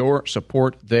is your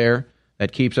support there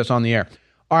that keeps us on the air.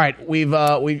 All right,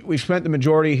 we've spent the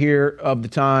majority here of the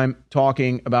time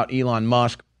talking about Elon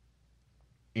Musk,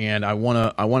 and I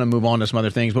want to move on to some other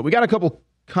things. But we got a couple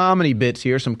comedy bits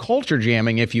here, some culture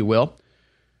jamming, if you will.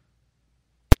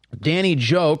 Danny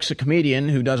Jokes, a comedian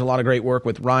who does a lot of great work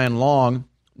with Ryan Long,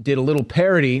 did a little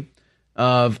parody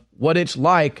of what it's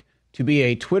like to be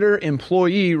a Twitter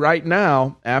employee right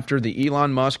now after the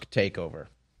Elon Musk takeover.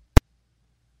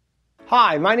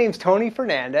 Hi, my name's Tony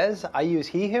Fernandez. I use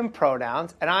he, him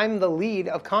pronouns, and I'm the lead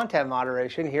of content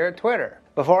moderation here at Twitter.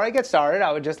 Before I get started,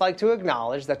 I would just like to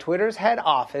acknowledge that Twitter's head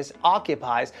office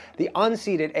occupies the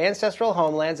unceded ancestral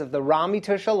homelands of the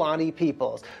Ramaytush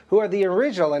peoples, who are the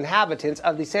original inhabitants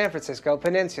of the San Francisco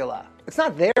Peninsula. It's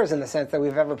not theirs in the sense that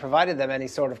we've ever provided them any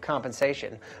sort of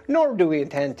compensation, nor do we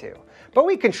intend to. But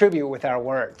we contribute with our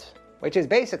words, which is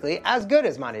basically as good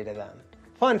as money to them.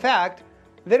 Fun fact,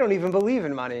 they don't even believe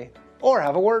in money or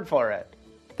have a word for it.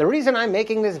 The reason I'm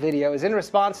making this video is in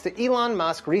response to Elon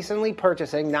Musk recently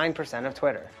purchasing 9% of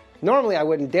Twitter. Normally I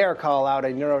wouldn't dare call out a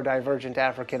neurodivergent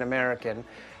African American.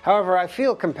 However, I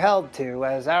feel compelled to,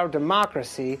 as our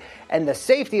democracy and the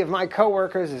safety of my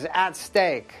coworkers is at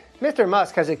stake. Mr.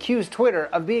 Musk has accused Twitter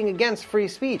of being against free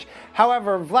speech.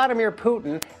 However, Vladimir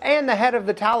Putin and the head of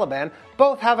the Taliban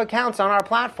both have accounts on our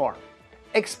platform.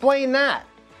 Explain that.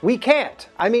 We can't.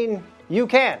 I mean, you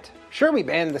can't. Sure, we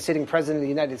banned the sitting president of the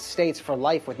United States for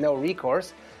life with no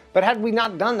recourse, but had we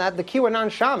not done that, the QAnon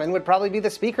shaman would probably be the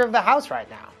Speaker of the House right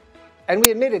now. And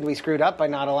we admitted we screwed up by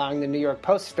not allowing the New York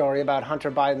Post story about Hunter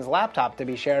Biden's laptop to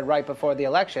be shared right before the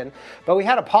election, but we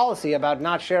had a policy about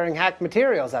not sharing hacked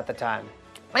materials at the time.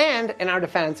 And, in our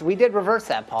defense, we did reverse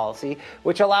that policy,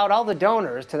 which allowed all the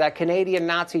donors to that Canadian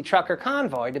Nazi trucker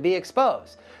convoy to be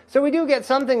exposed. So we do get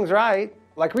some things right.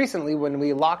 Like recently when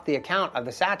we locked the account of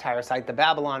the satire site The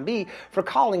Babylon Bee for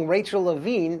calling Rachel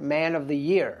Levine Man of the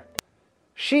Year.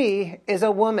 She is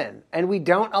a woman, and we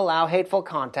don't allow hateful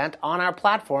content on our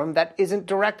platform that isn't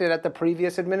directed at the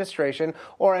previous administration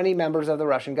or any members of the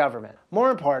Russian government.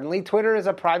 More importantly, Twitter is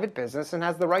a private business and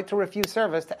has the right to refuse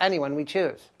service to anyone we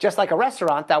choose. Just like a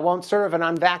restaurant that won't serve an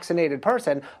unvaccinated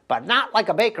person, but not like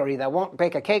a bakery that won't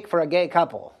bake a cake for a gay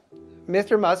couple.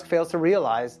 Mr. Musk fails to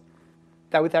realize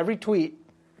that with every tweet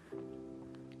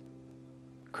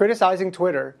criticizing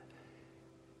Twitter,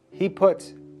 he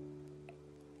puts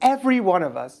every one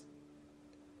of us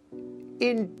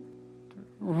in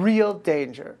real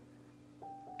danger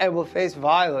and will face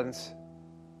violence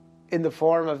in the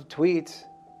form of tweets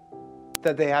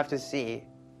that they have to see.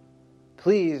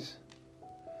 Please,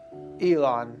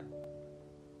 Elon,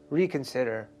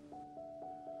 reconsider.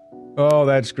 Oh,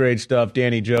 that's great stuff.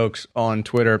 Danny Jokes on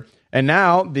Twitter. And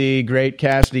now the great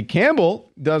Cassidy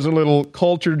Campbell does a little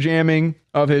culture jamming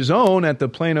of his own at the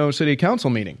Plano City Council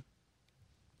meeting.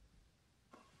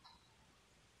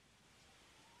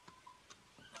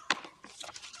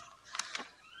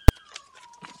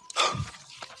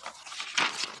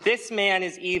 This man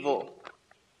is evil.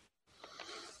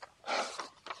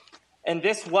 And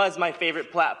this was my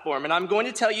favorite platform, and I'm going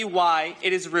to tell you why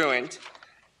it is ruined.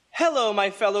 Hello, my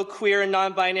fellow queer and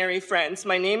non-binary friends.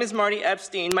 My name is Marty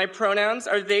Epstein. My pronouns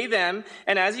are they, them,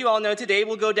 and as you all know, today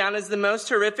will go down as the most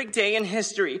horrific day in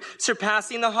history,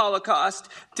 surpassing the Holocaust,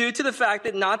 due to the fact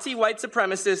that Nazi white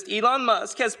supremacist Elon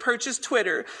Musk has purchased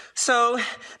Twitter so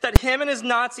that him and his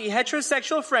Nazi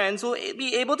heterosexual friends will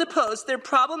be able to post their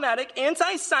problematic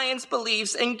anti-science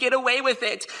beliefs and get away with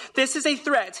it. This is a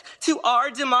threat to our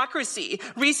democracy.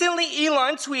 Recently,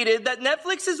 Elon tweeted that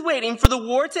Netflix is waiting for the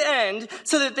war to end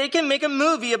so that they can make a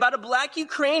movie about a black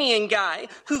Ukrainian guy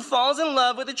who falls in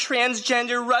love with a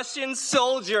transgender Russian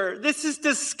soldier. This is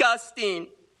disgusting.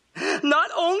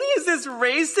 Not only is this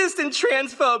racist and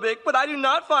transphobic, but I do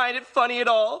not find it funny at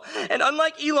all. And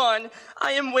unlike Elon,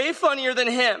 I am way funnier than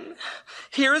him.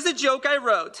 Here is a joke I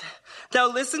wrote. Now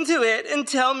listen to it and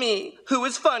tell me who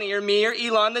is funnier, me or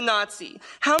Elon the Nazi.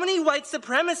 How many white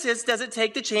supremacists does it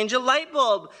take to change a light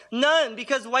bulb? None,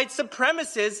 because white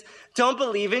supremacists don't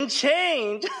believe in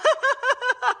change.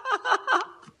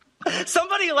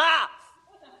 Somebody laugh.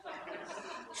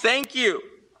 Thank you.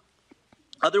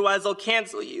 Otherwise, I'll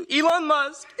cancel you. Elon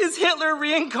Musk is Hitler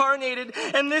reincarnated,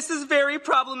 and this is very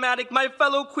problematic. My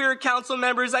fellow queer council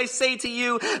members, I say to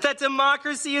you that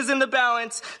democracy is in the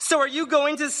balance. So are you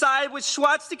going to side with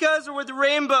swastikas or with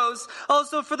rainbows?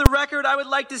 Also, for the record, I would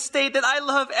like to state that I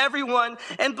love everyone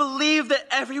and believe that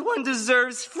everyone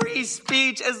deserves free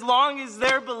speech as long as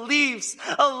their beliefs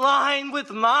align with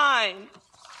mine.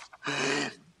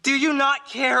 Do you not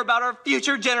care about our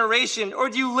future generation, or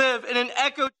do you live in an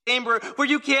echo chamber where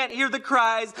you can't hear the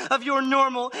cries of your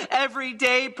normal,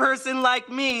 everyday person like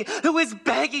me who is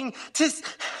begging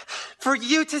for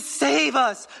you to save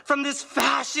us from this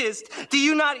fascist? Do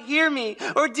you not hear me,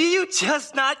 or do you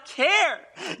just not care?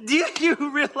 Do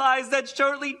you realize that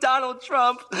shortly Donald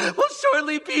Trump will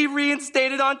shortly be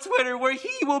reinstated on Twitter, where he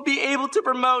will be able to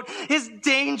promote his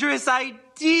dangerous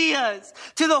ideas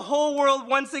to the whole world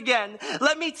once again?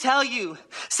 Let me tell you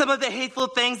some of the hateful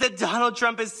things that Donald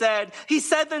Trump has said. He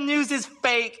said the news is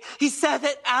fake. He said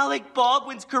that Alec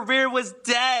Baldwin's career was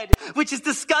dead, which is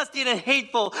disgusting and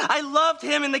hateful. I loved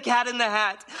him in The Cat in the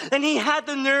Hat. And he had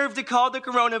the nerve to call the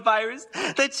coronavirus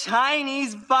the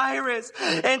Chinese virus.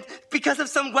 And because of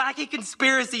some wacky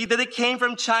conspiracy that it came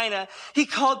from China, he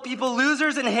called people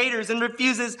losers and haters and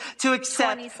refuses to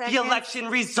accept the election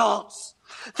results.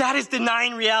 That is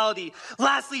denying reality.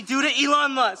 Lastly, due to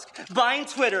Elon Musk buying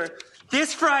Twitter,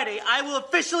 this Friday, I will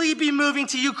officially be moving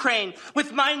to Ukraine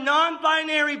with my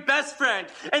non-binary best friend.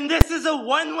 And this is a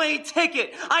one-way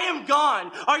ticket. I am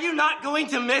gone. Are you not going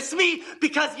to miss me?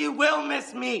 Because you will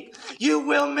miss me. You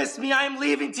will miss me. I am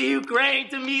leaving to Ukraine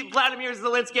to meet Vladimir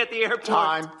Zelensky at the airport.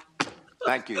 Time.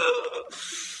 Thank you.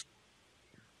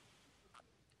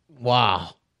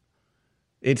 Wow.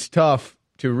 It's tough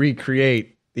to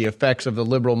recreate the effects of the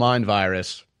liberal mind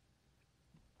virus.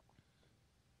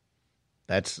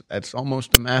 That's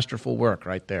almost a masterful work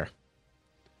right there.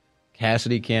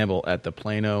 Cassidy Campbell at the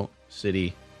Plano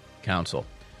City Council.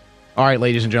 All right,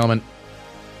 ladies and gentlemen,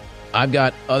 I've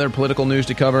got other political news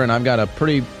to cover, and I've got a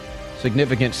pretty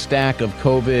significant stack of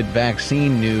COVID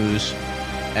vaccine news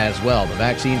as well. The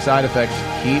vaccine side effects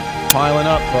keep piling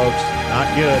up, folks.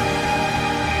 Not good.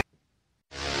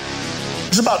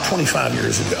 It was about 25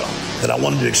 years ago that I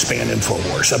wanted to expand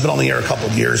InfoWars. I've been on the air a couple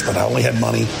of years, but I only had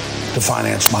money to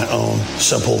finance my own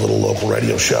simple little local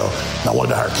radio show. And I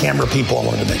wanted to hire camera people. I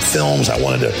wanted to make films. I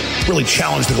wanted to really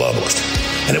challenge the globalist.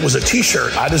 And it was a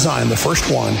T-shirt I designed, the first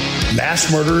one,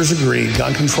 Mass Murderers Agree,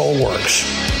 Gun Control Works,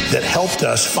 that helped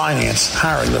us finance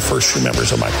hiring the first few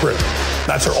members of my crew.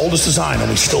 That's our oldest design, and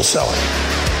we still sell it.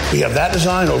 We have that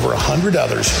design, over 100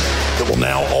 others that will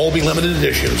now all be limited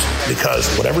editions, because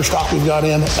whatever stock we've got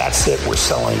in, that's it. We're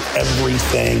selling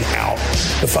everything out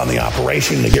to fund the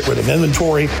operation, to get rid of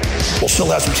inventory. We'll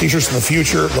still have some T-shirts in the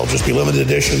future. They'll just be limited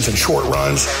editions and short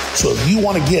runs. So if you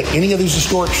want to get any of these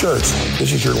historic shirts,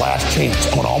 this is your last chance.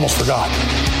 I almost forgot.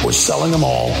 We're selling them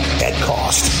all at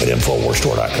cost at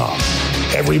InfoWarsStore.com.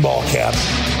 Every ball cap,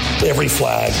 every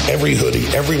flag, every hoodie,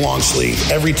 every long sleeve,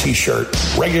 every T-shirt,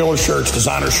 regular shirts,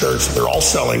 designer shirts, they're all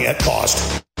selling at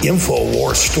cost.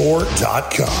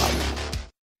 InfoWarsStore.com.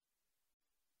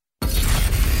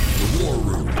 The War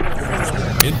Room.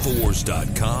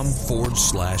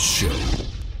 Infowars.com/show.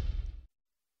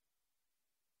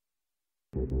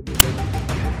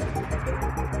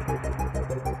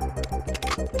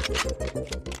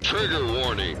 Trigger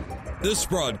warning. This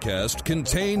broadcast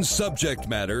contains subject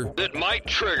matter That might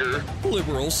trigger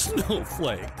liberal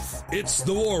snowflakes. It's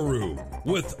The War Room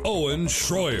with Owen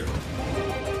Schroyer.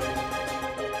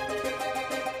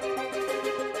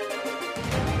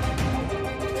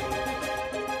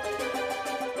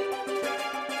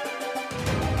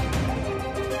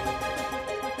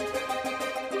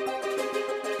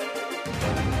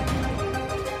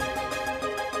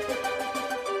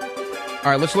 All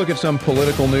right, let's look at some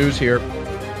political news here.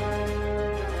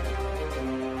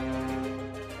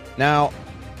 Now,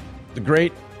 the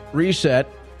Great Reset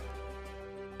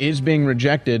is being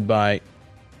rejected by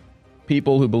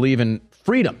people who believe in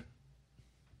freedom.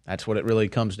 That's what it really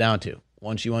comes down to.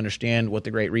 Once you understand what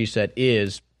the Great Reset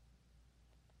is,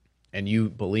 and you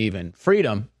believe in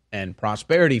freedom and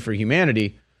prosperity for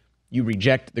humanity, you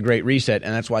reject the Great Reset.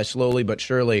 And that's why slowly but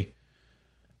surely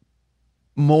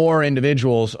more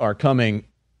individuals are coming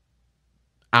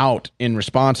out in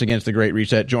response against the Great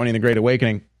Reset, joining the Great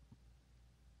Awakening,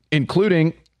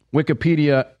 including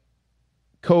Wikipedia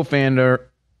co-founder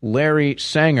Larry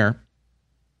Sanger.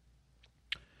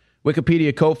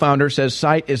 Wikipedia co-founder says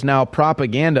site is now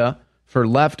propaganda for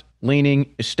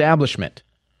left-leaning establishment.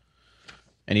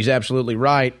 And he's absolutely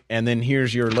right. And then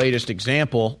here's your latest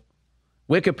example.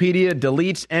 Wikipedia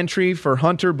deletes entry for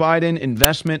Hunter Biden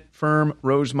investment firm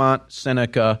Rosemont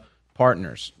Seneca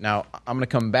Partners. Now, I'm going to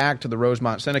come back to the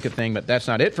Rosemont Seneca thing, but that's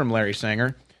not it from Larry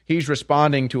Sanger. He's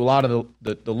responding to a lot of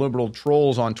the liberal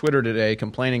trolls on Twitter today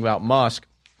complaining about Musk,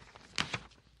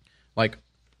 like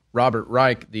Robert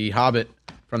Reich, the hobbit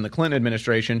from the Clinton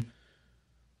administration,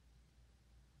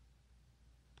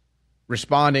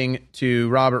 responding to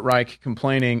Robert Reich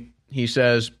complaining. He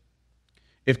says,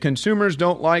 If consumers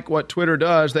don't like what Twitter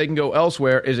does, they can go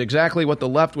elsewhere, is exactly what the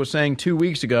left was saying 2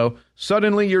 weeks ago.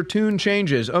 Suddenly your tune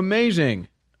changes. Amazing.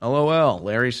 LOL.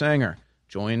 Larry Sanger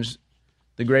joins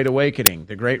the Great Awakening,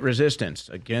 the Great Resistance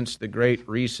against the Great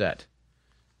Reset.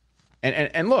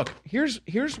 And look, here's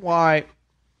why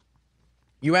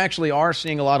you actually are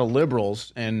seeing a lot of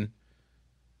liberals and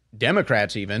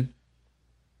Democrats even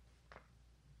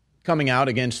coming out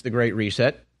against the Great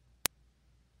Reset,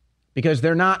 because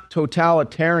they're not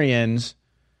totalitarians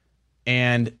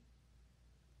and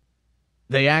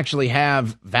they actually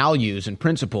have values and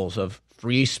principles of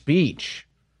free speech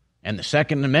and the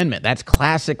Second Amendment. That's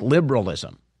classic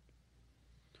liberalism.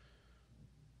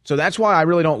 So that's why I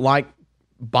really don't like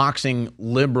boxing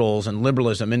liberals and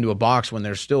liberalism into a box when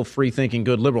there's still free-thinking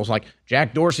good liberals. Like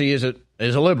Jack Dorsey is a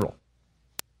liberal.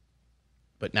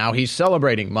 But now he's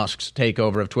celebrating Musk's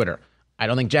takeover of Twitter. I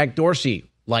don't think Jack Dorsey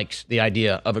likes the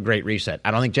idea of a great reset.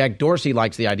 I don't think Jack Dorsey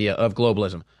likes the idea of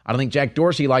globalism. I don't think Jack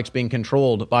Dorsey likes being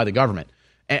controlled by the government.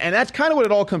 And that's kind of what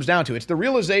it all comes down to. It's the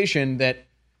realization that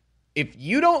if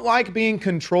you don't like being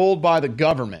controlled by the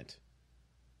government,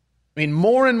 I mean,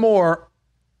 more and more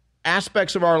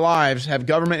aspects of our lives have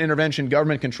government intervention,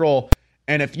 government control.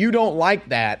 And if you don't like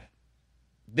that,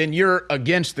 then you're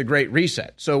against the Great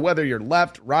Reset. So whether you're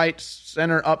left, right,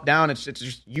 center, up, down, it's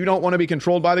just you don't want to be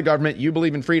controlled by the government. You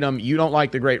believe in freedom. You don't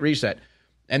like the Great Reset.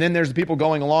 And then there's the people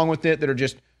going along with it that are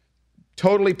just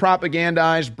totally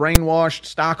propagandized, brainwashed,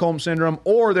 Stockholm Syndrome,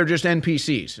 or they're just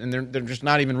NPCs, and they're just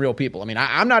not even real people. I mean,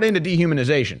 I'm not into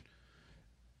dehumanization,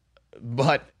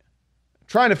 but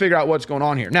trying to figure out what's going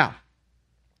on here. Now,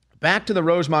 back to the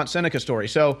Rosemont Seneca story.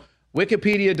 So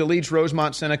Wikipedia deletes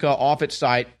Rosemont Seneca off its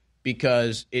site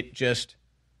because it's just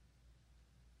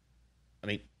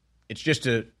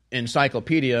an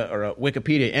encyclopedia or a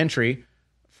Wikipedia entry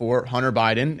for Hunter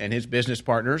Biden and his business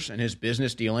partners and his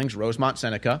business dealings, Rosemont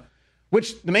Seneca,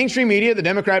 which the mainstream media, the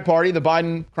Democrat Party, the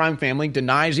Biden crime family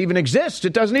denies even exists.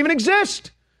 It doesn't even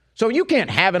exist. So you can't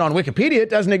have it on Wikipedia. It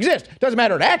doesn't exist. It doesn't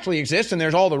matter. It actually exists, and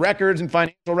there's all the records and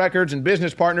financial records and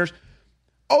business partners.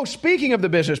 Oh, speaking of the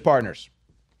business partners,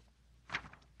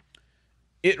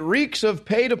 it reeks of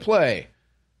pay to play.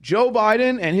 Joe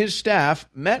Biden and his staff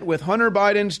met with Hunter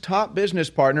Biden's top business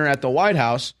partner at the White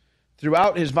House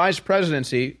throughout his vice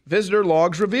presidency, visitor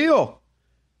logs reveal.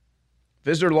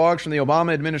 Visitor logs from the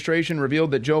Obama administration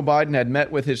revealed that Joe Biden had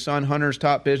met with his son Hunter's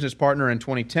top business partner in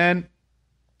 2010.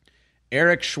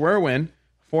 Eric Schwerin,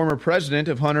 former president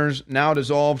of Hunter's now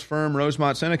dissolved firm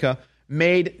Rosemont Seneca,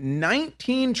 made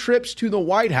 19 trips to the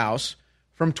White House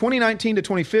from 2019 to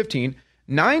 2015.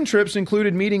 9 trips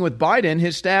included meeting with Biden,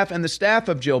 his staff, and the staff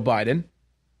of Jill Biden.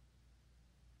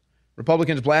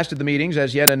 Republicans blasted the meetings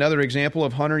as yet another example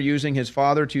of Hunter using his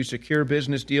father to secure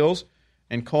business deals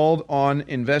and called on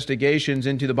investigations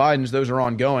into the Bidens. Those are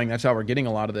ongoing. That's how we're getting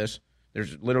a lot of this.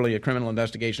 There's literally a criminal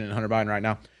investigation in Hunter Biden right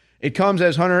now. It comes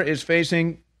as Hunter is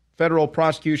facing federal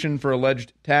prosecution for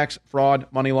alleged tax fraud,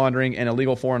 money laundering, and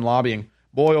illegal foreign lobbying.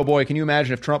 Boy, oh boy, can you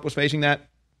imagine if Trump was facing that?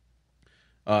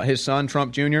 His son,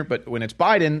 Trump Jr., but when it's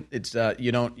Biden, it's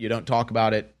you don't talk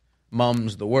about it.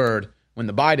 Mum's the word. When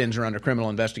the Bidens are under criminal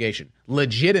investigation,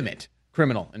 legitimate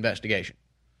criminal investigation,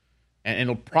 and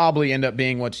it'll probably end up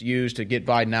being what's used to get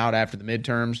Biden out after the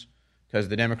midterms because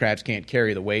the Democrats can't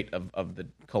carry the weight of the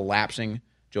collapsing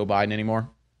Joe Biden anymore.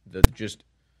 The just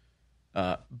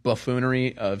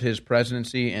buffoonery of his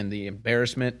presidency and the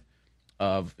embarrassment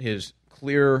of his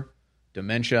clear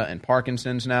dementia and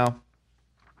Parkinson's now.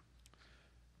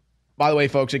 By the way,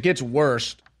 folks, it gets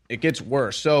worse. It gets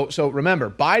worse. So remember,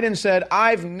 Biden said,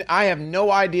 I have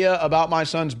no idea about my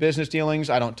son's business dealings.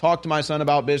 I don't talk to my son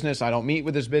about business. I don't meet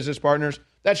with his business partners.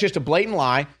 That's just a blatant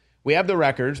lie. We have the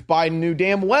records. Biden knew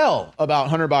damn well about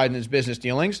Hunter Biden's business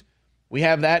dealings. We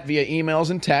have that via emails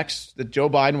and texts that Joe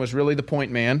Biden was really the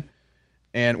point man.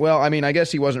 And, well, I mean, I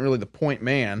guess he wasn't really the point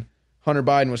man. Hunter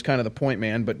Biden was kind of the point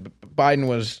man, but Biden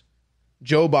was,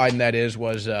 Joe Biden, that is,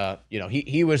 was,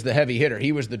 he was the heavy hitter.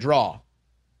 He was the draw.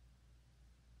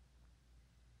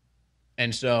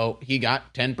 And so he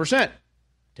got 10%.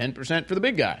 10% for the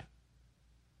big guy.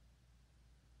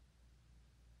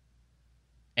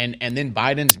 And then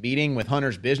Biden's meeting with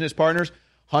Hunter's business partners.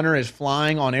 Hunter is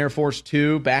flying on Air Force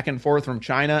Two back and forth from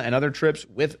China and other trips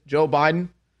with Joe Biden.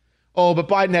 Oh, but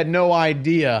Biden had no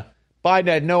idea. Biden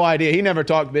had no idea. He never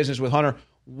talked business with Hunter.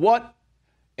 What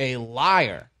a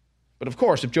liar. But of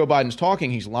course, if Joe Biden's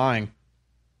talking, he's lying.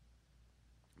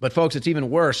 But folks, it's even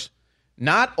worse.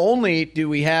 Not only do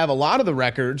we have a lot of the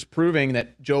records proving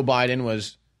that Joe Biden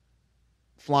was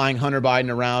flying Hunter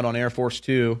Biden around on Air Force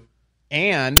Two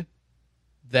and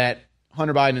that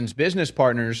Hunter Biden's business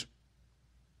partners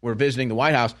were visiting the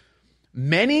White House,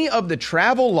 many of the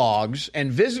travel logs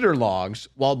and visitor logs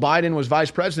while Biden was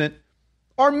vice president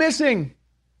are missing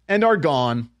and are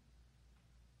gone.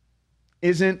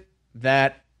 Isn't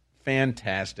that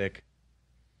fantastic?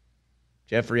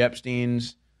 Jeffrey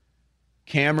Epstein's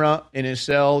camera in his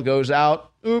cell goes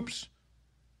out. Oops.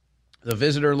 The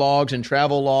visitor logs and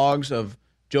travel logs of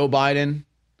Joe Biden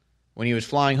when he was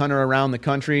flying Hunter around the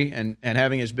country and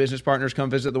having his business partners come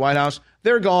visit the White House,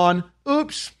 they're gone.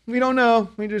 Oops. We don't know.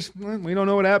 We don't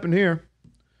know what happened here.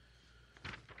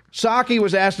 Psaki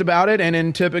was asked about it, and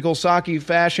in typical Psaki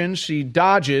fashion, she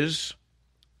dodges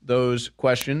those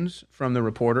questions from the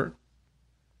reporter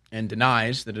and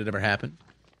denies that it ever happened.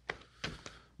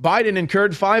 Biden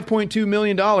incurred $5.2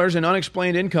 million in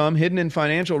unexplained income hidden in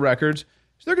financial records.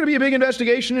 Is there going to be a big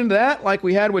investigation into that like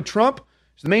we had with Trump?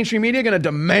 Is the mainstream media going to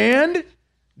demand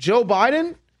Joe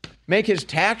Biden make his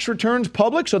tax returns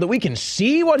public so that we can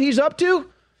see what he's up to?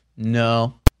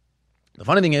 No. The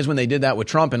funny thing is, when they did that with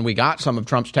Trump and we got some of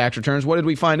Trump's tax returns, what did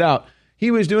we find out?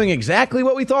 He was doing exactly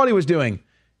what we thought he was doing.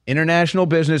 International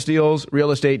business deals,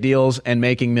 real estate deals, and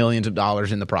making millions of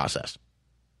dollars in the process.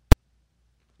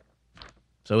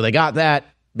 So they got that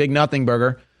big nothing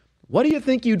burger. What do you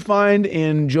think you'd find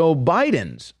in Joe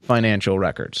Biden's financial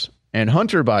records and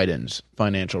Hunter Biden's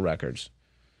financial records?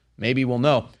 Maybe we'll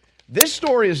know. This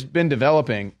story has been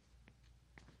developing.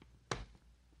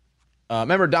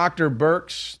 Remember Dr.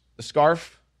 Birx, the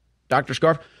scarf? Dr.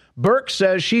 Scarf? Birx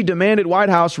says she demanded White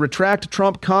House retract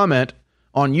Trump comment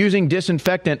on using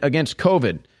disinfectant against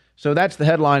COVID. So that's the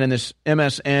headline in this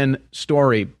MSN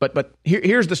story. But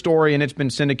here's the story, and it's been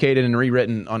syndicated and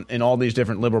rewritten in all these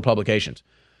different liberal publications.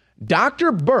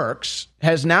 Dr. Birx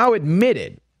has now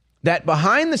admitted that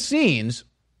behind the scenes,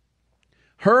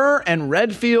 her and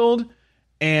Redfield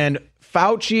and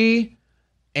Fauci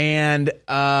and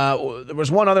there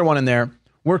was one other one in there,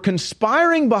 were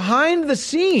conspiring behind the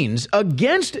scenes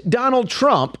against Donald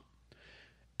Trump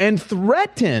and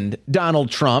threatened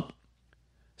Donald Trump,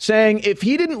 saying if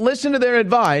he didn't listen to their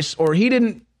advice or he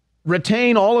didn't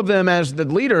retain all of them as the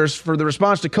leaders for the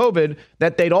response to COVID,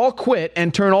 that they'd all quit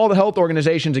and turn all the health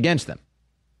organizations against them.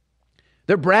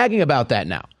 They're bragging about that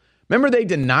now. Remember, they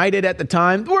denied it at the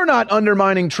time. We're not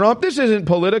undermining Trump. This isn't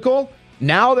political.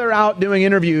 Now they're out doing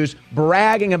interviews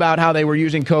bragging about how they were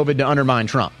using COVID to undermine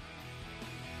Trump.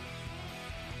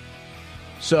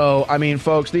 So, I mean,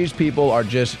 folks, these people are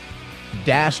just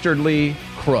dastardly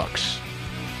crooks.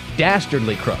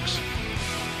 Dastardly crooks.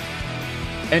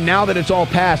 And now that it's all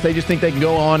passed, they just think they can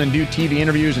go on and do TV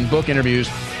interviews and book interviews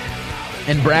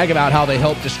and brag about how they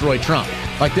helped destroy Trump.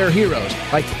 Like they're heroes.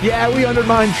 Like, yeah, we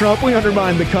undermined Trump. We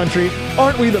undermined the country.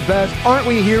 Aren't we the best? Aren't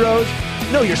we heroes?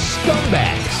 No, you're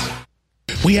scumbags.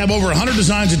 We have over 100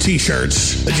 designs of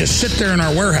T-shirts that just sit there in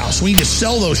our warehouse. We need to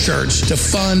sell those shirts to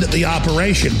fund the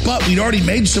operation. But we'd already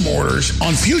made some orders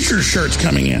on future shirts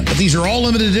coming in. But these are all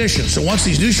limited editions. So once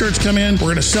these new shirts come in, we're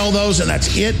going to sell those, and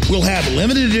that's it. We'll have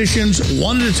limited editions,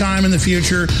 one at a time in the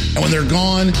future. And when they're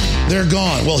gone, they're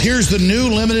gone. Well, here's the new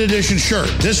limited edition shirt.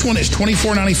 This one is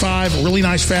 $24.95, really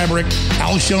nice fabric.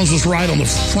 Alex Jones was right on the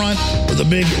front with a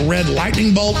big red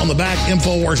lightning bolt on the back,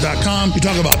 Infowars.com. You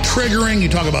talk about triggering. You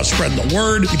talk about spreading the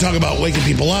word. You talk about waking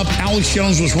people up. Alex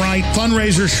Jones was right.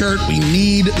 Fundraiser shirt. We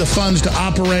need the funds to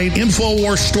operate.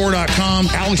 InfoWarsStore.com.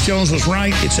 Alex Jones was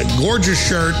right. It's a gorgeous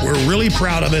shirt. We're really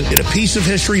proud of it. Get a piece of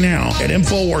history now at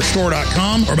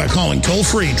InfoWarsStore.com or by calling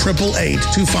toll-free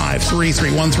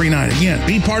 888-253-3139. Again,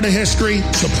 be part of history.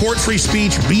 Support free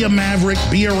speech. Be a maverick.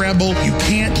 Be a rebel. You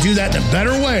can't do that in a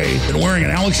better way than wearing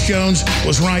an Alex Jones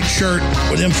was right shirt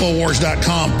with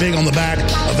InfoWars.com. Big on the back.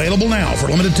 Available now for a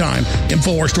limited time.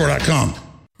 InfoWarsStore.com.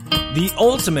 The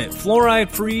ultimate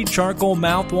fluoride-free charcoal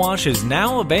mouthwash is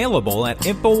now available at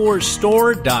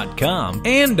InfoWarsStore.com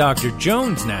and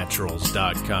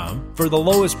DrJonesNaturals.com for the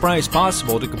lowest price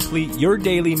possible to complete your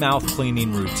daily mouth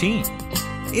cleaning routine.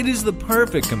 It is the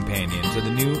perfect companion to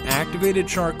the new activated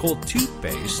charcoal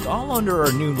toothpaste, all under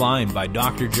our new line by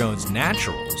Dr. Jones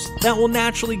Naturals, that will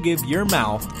naturally give your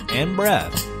mouth and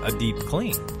breath a deep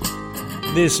clean.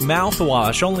 This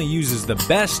mouthwash only uses the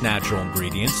best natural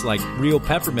ingredients like real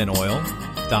peppermint oil,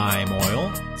 thyme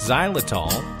oil,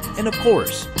 xylitol, and of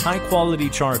course, high-quality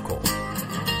charcoal.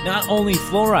 Not only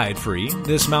fluoride-free,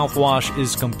 this mouthwash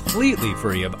is completely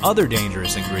free of other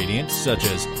dangerous ingredients such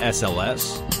as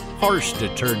SLS, harsh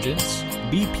detergents,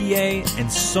 BPA,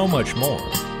 and so much more.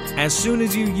 As soon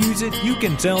as you use it, you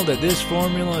can tell that this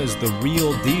formula is the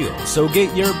real deal. So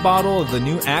get your bottle of the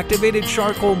new activated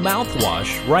charcoal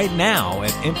mouthwash right now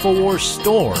at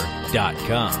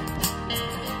InfoWarsStore.com.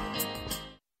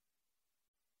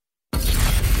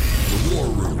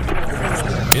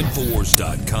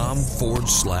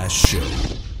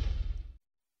 Infowars.com/show.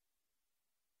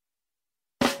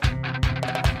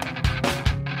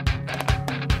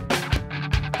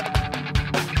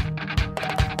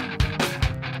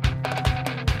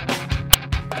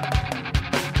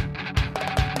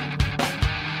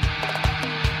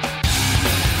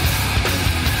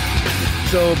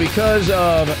 So because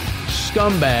of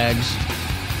scumbags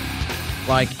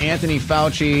like Anthony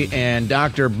Fauci and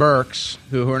Dr. Birx,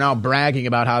 who are now bragging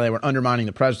about how they were undermining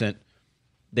the president,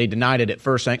 they denied it at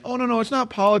first, saying, oh, no, it's not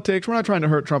politics. We're not trying to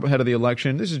hurt Trump ahead of the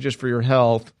election. This is just for your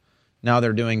health. Now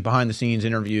they're doing behind-the-scenes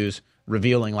interviews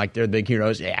revealing like they're the big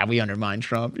heroes. Yeah, we undermined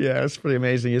Trump. Yeah, it's pretty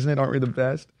amazing, isn't it? Aren't we the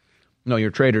best? No,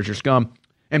 you're traitors. You're scum.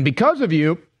 And because of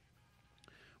you,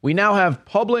 we now have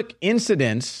public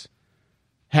incidents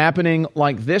happening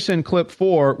like this in clip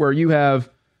 4, where you have,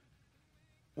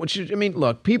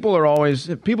 look, people have always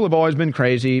been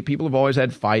crazy. People have always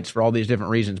had fights for all these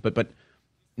different reasons. But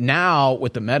now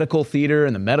with the medical theater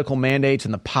and the medical mandates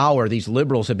and the power these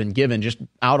liberals have been given just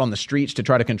out on the streets to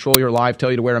try to control your life,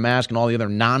 tell you to wear a mask and all the other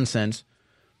nonsense,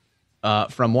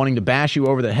 from wanting to bash you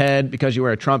over the head because you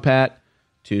wear a Trump hat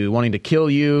to wanting to kill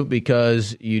you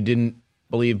because you didn't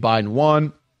believe Biden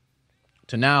won,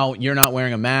 to now you're not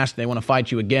wearing a mask, they want to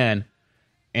fight you again.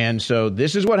 And so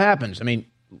this is what happens. I mean,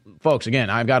 folks, again,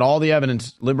 I've got all the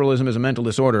evidence. Liberalism is a mental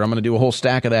disorder. I'm going to do a whole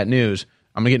stack of that news.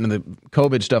 I'm going to get into the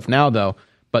COVID stuff now, though.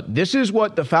 But this is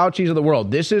what the Faucis of the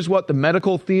world, this is what the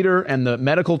medical theater and the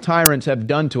medical tyrants have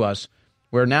done to us.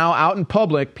 We're now out in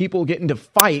public, people get into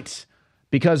fights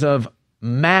because of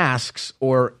masks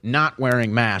or not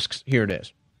wearing masks. Here it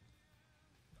is.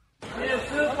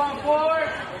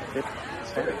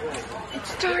 It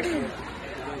started.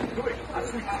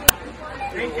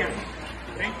 Thank you.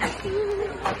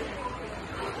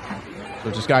 So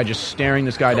it's this guy just staring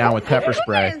this guy down with pepper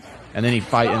spray, and then he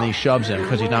shoves him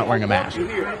because he's not wearing a mask.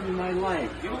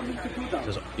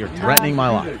 Says, you're threatening my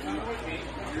life.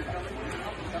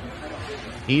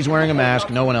 He's wearing a mask,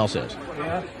 no one else is.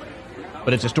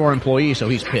 But it's a store employee, so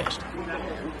he's pissed.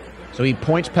 So he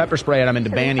points pepper spray at him and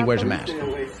demands he wears a mask.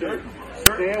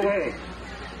 Stay away.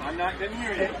 I'm not going to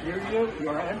hear you.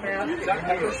 You're unmasked. Is that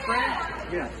pepper spray?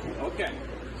 Yes. Okay.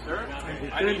 Sir,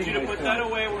 I need you to put that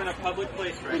away. We're in a public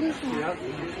place right now. Yep.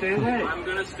 Stay away. I'm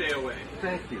going to stay away.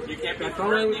 Thank you. You can't be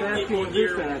threatening people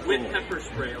here with pepper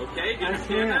spray, okay? You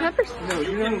understand that? Pepper spray? No,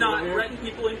 you cannot threaten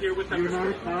people in here with pepper spray.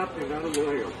 You're not a cop. You're not a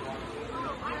lawyer.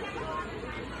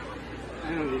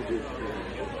 I don't need this.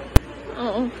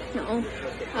 Oh,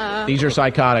 no. These are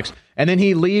psychotics. And then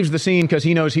he leaves the scene because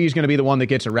he knows he's going to be the one that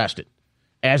gets arrested.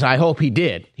 As I hope he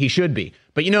did. He should be.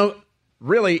 But,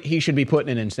 really, he should be put in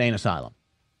an insane asylum.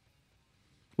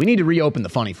 We need to reopen the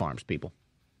funny farms, people.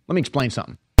 Let me explain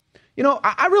something.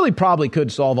 I really probably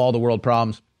could solve all the world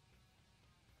problems.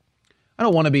 I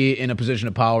don't want to be in a position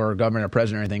of power or government or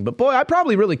president or anything, but boy, I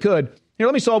probably really could. Here,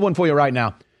 let me solve one for you right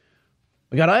now.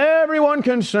 We got everyone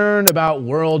concerned about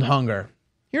world hunger.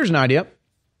 Here's an idea.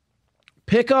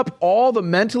 Pick up all the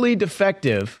mentally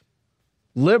defective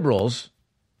liberals,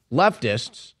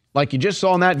 leftists, like you just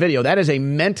saw in that video. That is a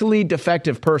mentally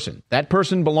defective person. That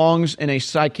person belongs in a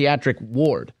psychiatric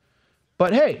ward.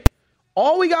 But hey,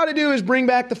 all we got to do is bring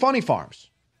back the funny farms.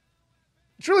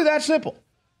 It's really that simple.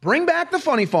 Bring back the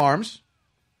funny farms.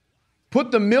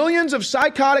 Put the millions of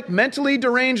psychotic, mentally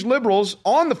deranged liberals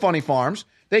on the funny farms.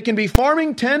 They can be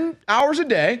farming 10 hours a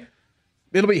day.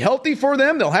 It'll be healthy for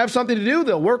them. They'll have something to do.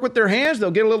 They'll work with their hands.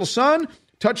 They'll get a little sun,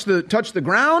 touch the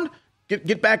ground,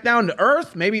 get back down to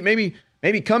earth.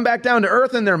 Maybe come back down to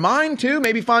earth in their mind too.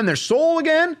 Maybe find their soul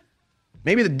again.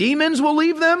 Maybe the demons will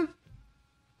leave them.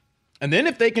 And then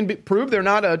if they can prove they're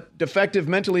not a defective,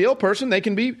 mentally ill person, they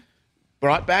can be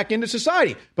brought back into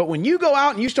society. But when you go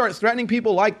out and you start threatening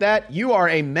people like that, you are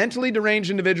a mentally deranged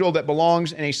individual that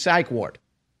belongs in a psych ward.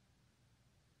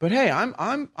 But hey,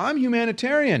 I'm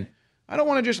humanitarian. I don't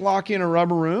want to just lock you in a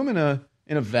rubber room in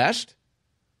a vest.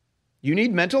 You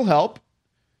need mental help,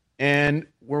 and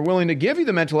we're willing to give you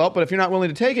the mental help, but if you're not willing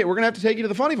to take it, we're going to have to take you to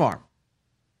the funny farm.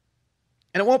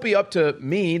 And it won't be up to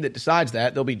me that decides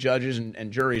that. There'll be judges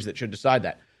and juries that should decide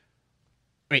that.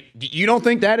 I mean, you don't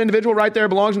think that individual right there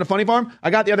belongs in a funny farm? I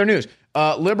got the other news.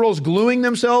 Liberals gluing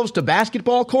themselves to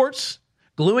basketball courts,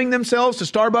 gluing themselves to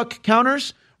Starbucks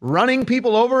counters, running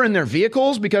people over in their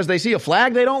vehicles because they see a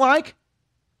flag they don't like,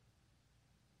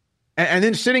 and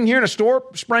then sitting here in a store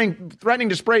threatening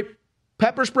to spray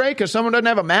pepper spray because someone doesn't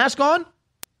have a mask on.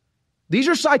 These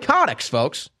are psychotics,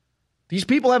 folks. These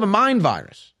people have a mind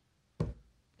virus.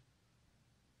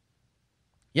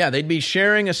 Yeah, they'd be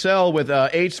sharing a cell with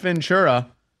Ace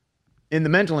Ventura in the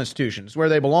mental institutions where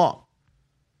they belong.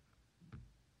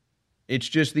 It's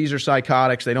just these are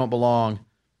psychotics. They don't belong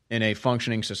in a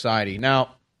functioning society.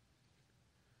 Now,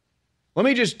 let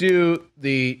me just do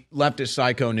the leftist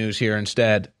psycho news here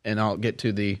instead, and I'll get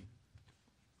to the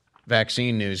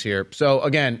vaccine news here. So,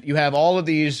 again, you have all of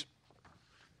these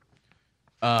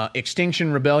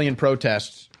Extinction Rebellion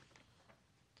protests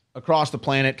across the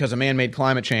planet because of man-made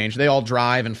climate change. They all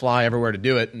drive and fly everywhere to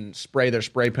do it and spray their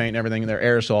spray paint and everything in their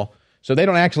aerosol. So they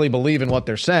don't actually believe in what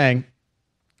they're saying,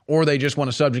 or they just want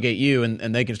to subjugate you,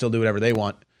 and they can still do whatever they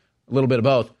want. A little bit of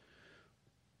both.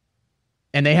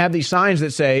 And they have these signs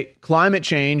that say climate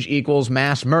change equals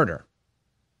mass murder.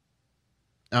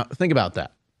 Now, think about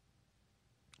that.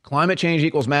 Climate change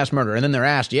equals mass murder. And then they're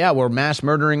asked, yeah, we're mass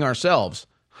murdering ourselves.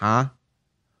 Huh?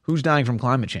 Who's dying from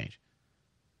climate change?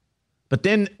 But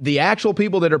then the actual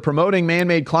people that are promoting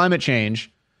man-made climate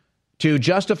change to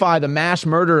justify the mass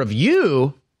murder of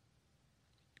you,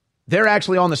 they're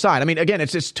actually on the side. I mean, again,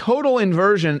 it's this total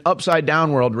inversion,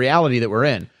 upside-down world reality that we're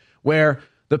in, where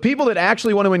the people that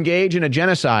actually want to engage in a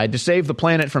genocide to save the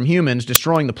planet from humans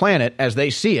destroying the planet as they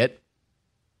see it,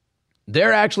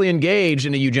 they're actually engaged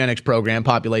in a eugenics program,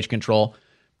 population control,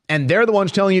 and they're the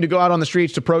ones telling you to go out on the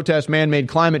streets to protest man-made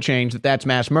climate change, that's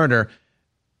mass murder,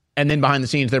 and then behind the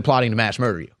scenes, they're plotting to mass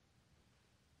murder you.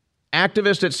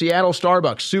 Activists at Seattle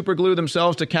Starbucks superglue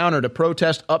themselves to counter to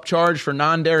protest upcharge for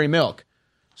non-dairy milk.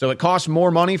 So it costs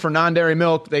more money for non-dairy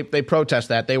milk. They protest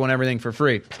that. They want everything for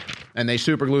free. And they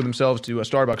superglue themselves to a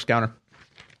Starbucks counter.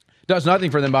 Does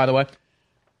nothing for them, by the way.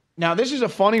 Now, this is a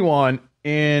funny one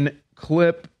in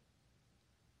clip.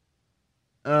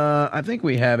 I think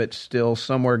we have it still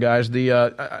somewhere, guys.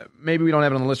 Maybe we don't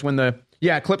have it on the list.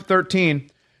 Clip 13.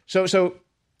 So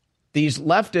these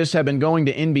leftists have been going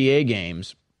to NBA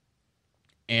games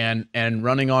and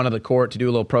running onto the court to do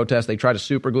a little protest. They try to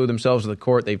superglue themselves to the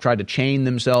court. They've tried to chain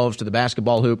themselves to the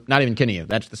basketball hoop. Not even kidding you.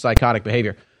 That's the psychotic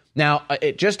behavior. Now,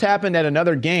 it just happened at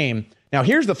another game. Now,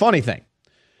 here's the funny thing.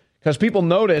 Because people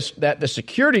noticed that the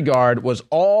security guard was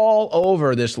all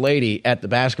over this lady at the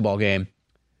basketball game.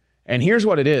 And here's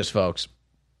what it is, folks.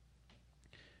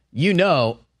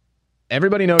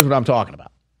 Everybody knows what I'm talking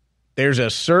about. There's a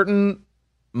certain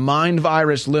mind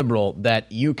virus liberal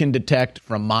that you can detect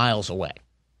from miles away.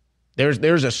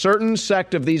 There's a certain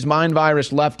sect of these mind virus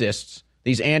leftists,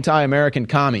 these anti-American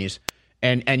commies,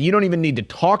 and you don't even need to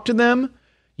talk to them.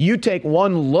 You take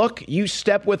one look, you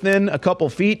step within a couple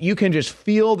feet, you can just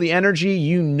feel the energy,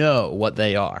 you know what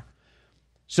they are.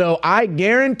 So I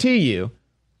guarantee you,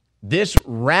 this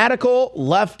radical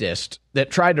leftist that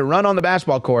tried to run on the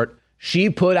basketball court, she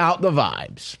put out the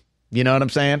vibes. You know what I'm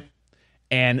saying?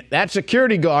 And that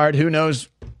security guard, who knows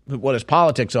what his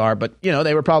politics are, but,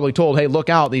 they were probably told, hey, look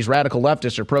out, these radical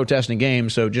leftists are protesting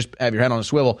games, so just have your head on a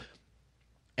swivel.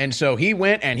 And so he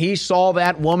went and he saw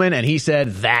that woman and he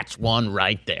said, that's one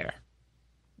right there.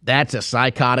 That's a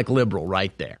psychotic liberal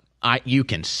right there. You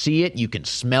can see it, you can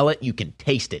smell it, you can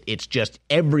taste it. It's just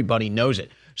everybody knows it.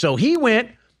 So he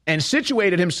went and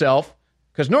situated himself,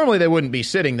 because normally they wouldn't be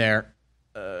sitting there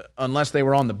unless they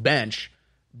were on the bench,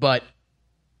 but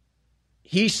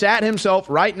he sat himself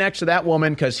right next to that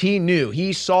woman because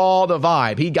he saw the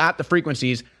vibe. He got the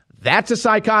frequencies. That's a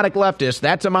psychotic leftist.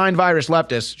 That's a mind virus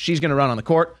leftist. She's going to run on the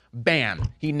court. Bam.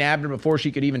 He nabbed her before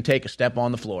she could even take a step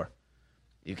on the floor.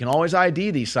 You can always ID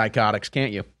these psychotics,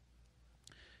 can't you?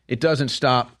 It doesn't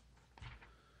stop.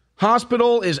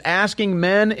 Hospital is asking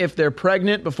men if they're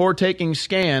pregnant before taking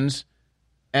scans,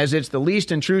 as it's the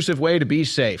least intrusive way to be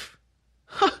safe.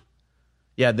 Huh.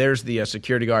 Yeah, there's the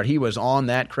security guard. He was on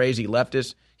that crazy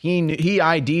leftist. He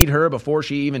ID'd her before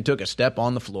she even took a step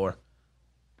on the floor.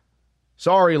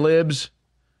 Sorry, libs.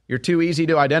 You're too easy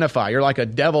to identify. You're like a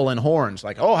devil in horns.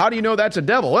 Like, oh, how do you know that's a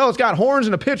devil? Well, it's got horns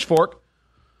and a pitchfork.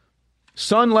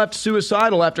 Son left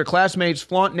suicidal after classmates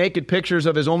flaunt naked pictures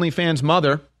of his OnlyFans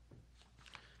mother.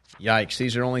 Yikes,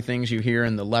 these are only things you hear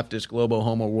in the leftist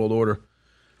globo-homo world order.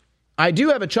 I do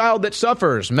have a child that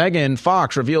suffers. Megan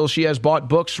Fox reveals she has bought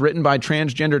books written by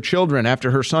transgender children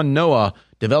after her son Noah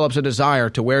develops a desire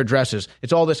to wear dresses.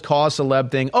 It's all this cause celeb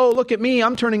thing. Oh, look at me.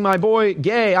 I'm turning my boy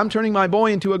gay. I'm turning my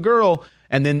boy into a girl.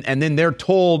 And then they're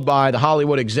told by the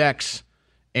Hollywood execs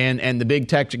and the big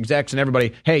tech execs and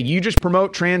everybody, hey, you just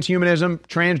promote transhumanism,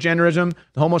 transgenderism,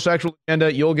 the homosexual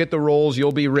agenda. You'll get the roles.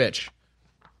 You'll be rich.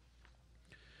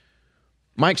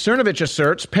 Mike Cernovich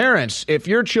asserts, parents, if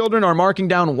your children are marking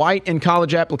down white in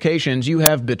college applications, you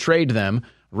have betrayed them.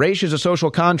 Race is a social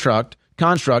construct.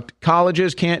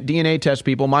 Colleges can't DNA test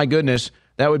people. My goodness,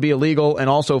 that would be illegal and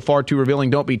also far too revealing.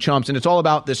 Don't be chumps. And it's all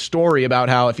about this story about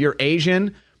how if you're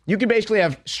Asian, you can basically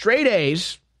have straight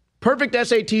A's, perfect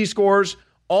SAT scores,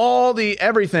 all the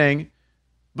everything.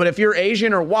 But if you're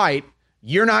Asian or white,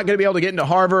 you're not going to be able to get into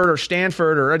Harvard or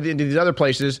Stanford or into these other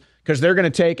places because they're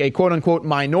going to take a quote-unquote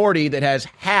minority that has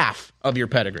half of your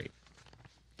pedigree.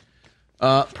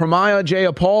 Pramaya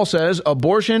Jayapal says,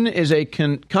 abortion is a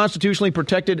constitutionally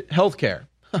protected health care.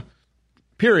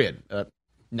 Period.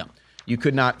 No. You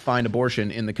could not find abortion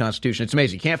in the Constitution. It's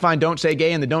amazing. You can't find don't say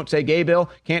gay in the don't say gay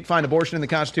bill. Can't find abortion in the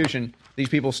Constitution. These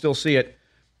people still see it.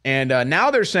 And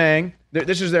now they're saying,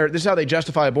 this is how they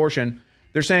justify abortion.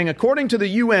 They're saying, according to the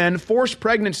UN, forced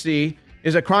pregnancy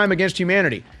is a crime against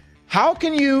humanity. How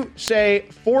can you say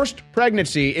forced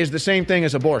pregnancy is the same thing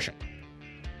as abortion?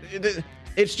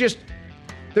 It's just,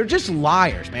 they're just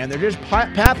liars, man. They're just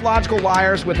pathological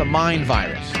liars with a mind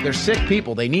virus. They're sick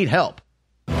people. They need help.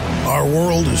 Our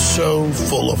world is so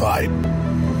full of hype.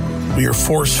 We are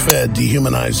force-fed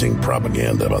dehumanizing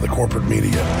propaganda by the corporate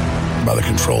media, by the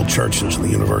controlled churches and the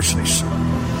universities.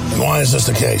 And why is this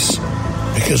the case?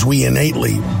 Because we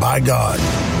innately, by God,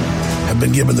 have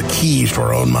been given the keys to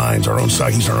our own minds, our own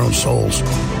psyches, our own souls.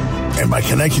 And by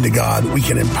connecting to God, we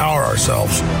can empower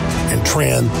ourselves and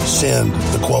transcend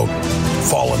the, quote,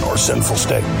 fallen or sinful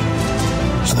state.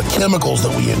 So the chemicals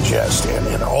that we ingest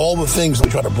and all the things that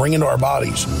we try to bring into our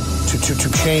bodies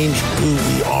to change who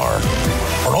we are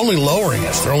only lowering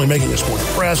us. They're only making us more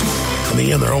depressed. In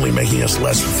the end, they're only making us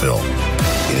less fulfilled.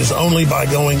 It is only by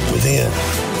going within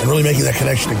and really making that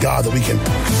connection to God that we can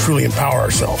truly empower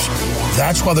ourselves.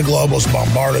 That's why the globalists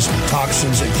bombard us with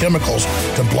toxins and chemicals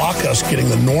to block us getting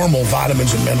the normal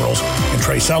vitamins and minerals and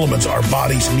trace elements our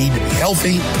bodies need to be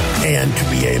healthy and to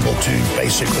be able to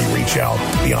basically reach out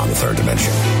beyond the third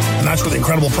dimension. And that's where the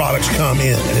incredible products come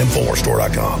in at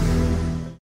InfoWarsStore.com.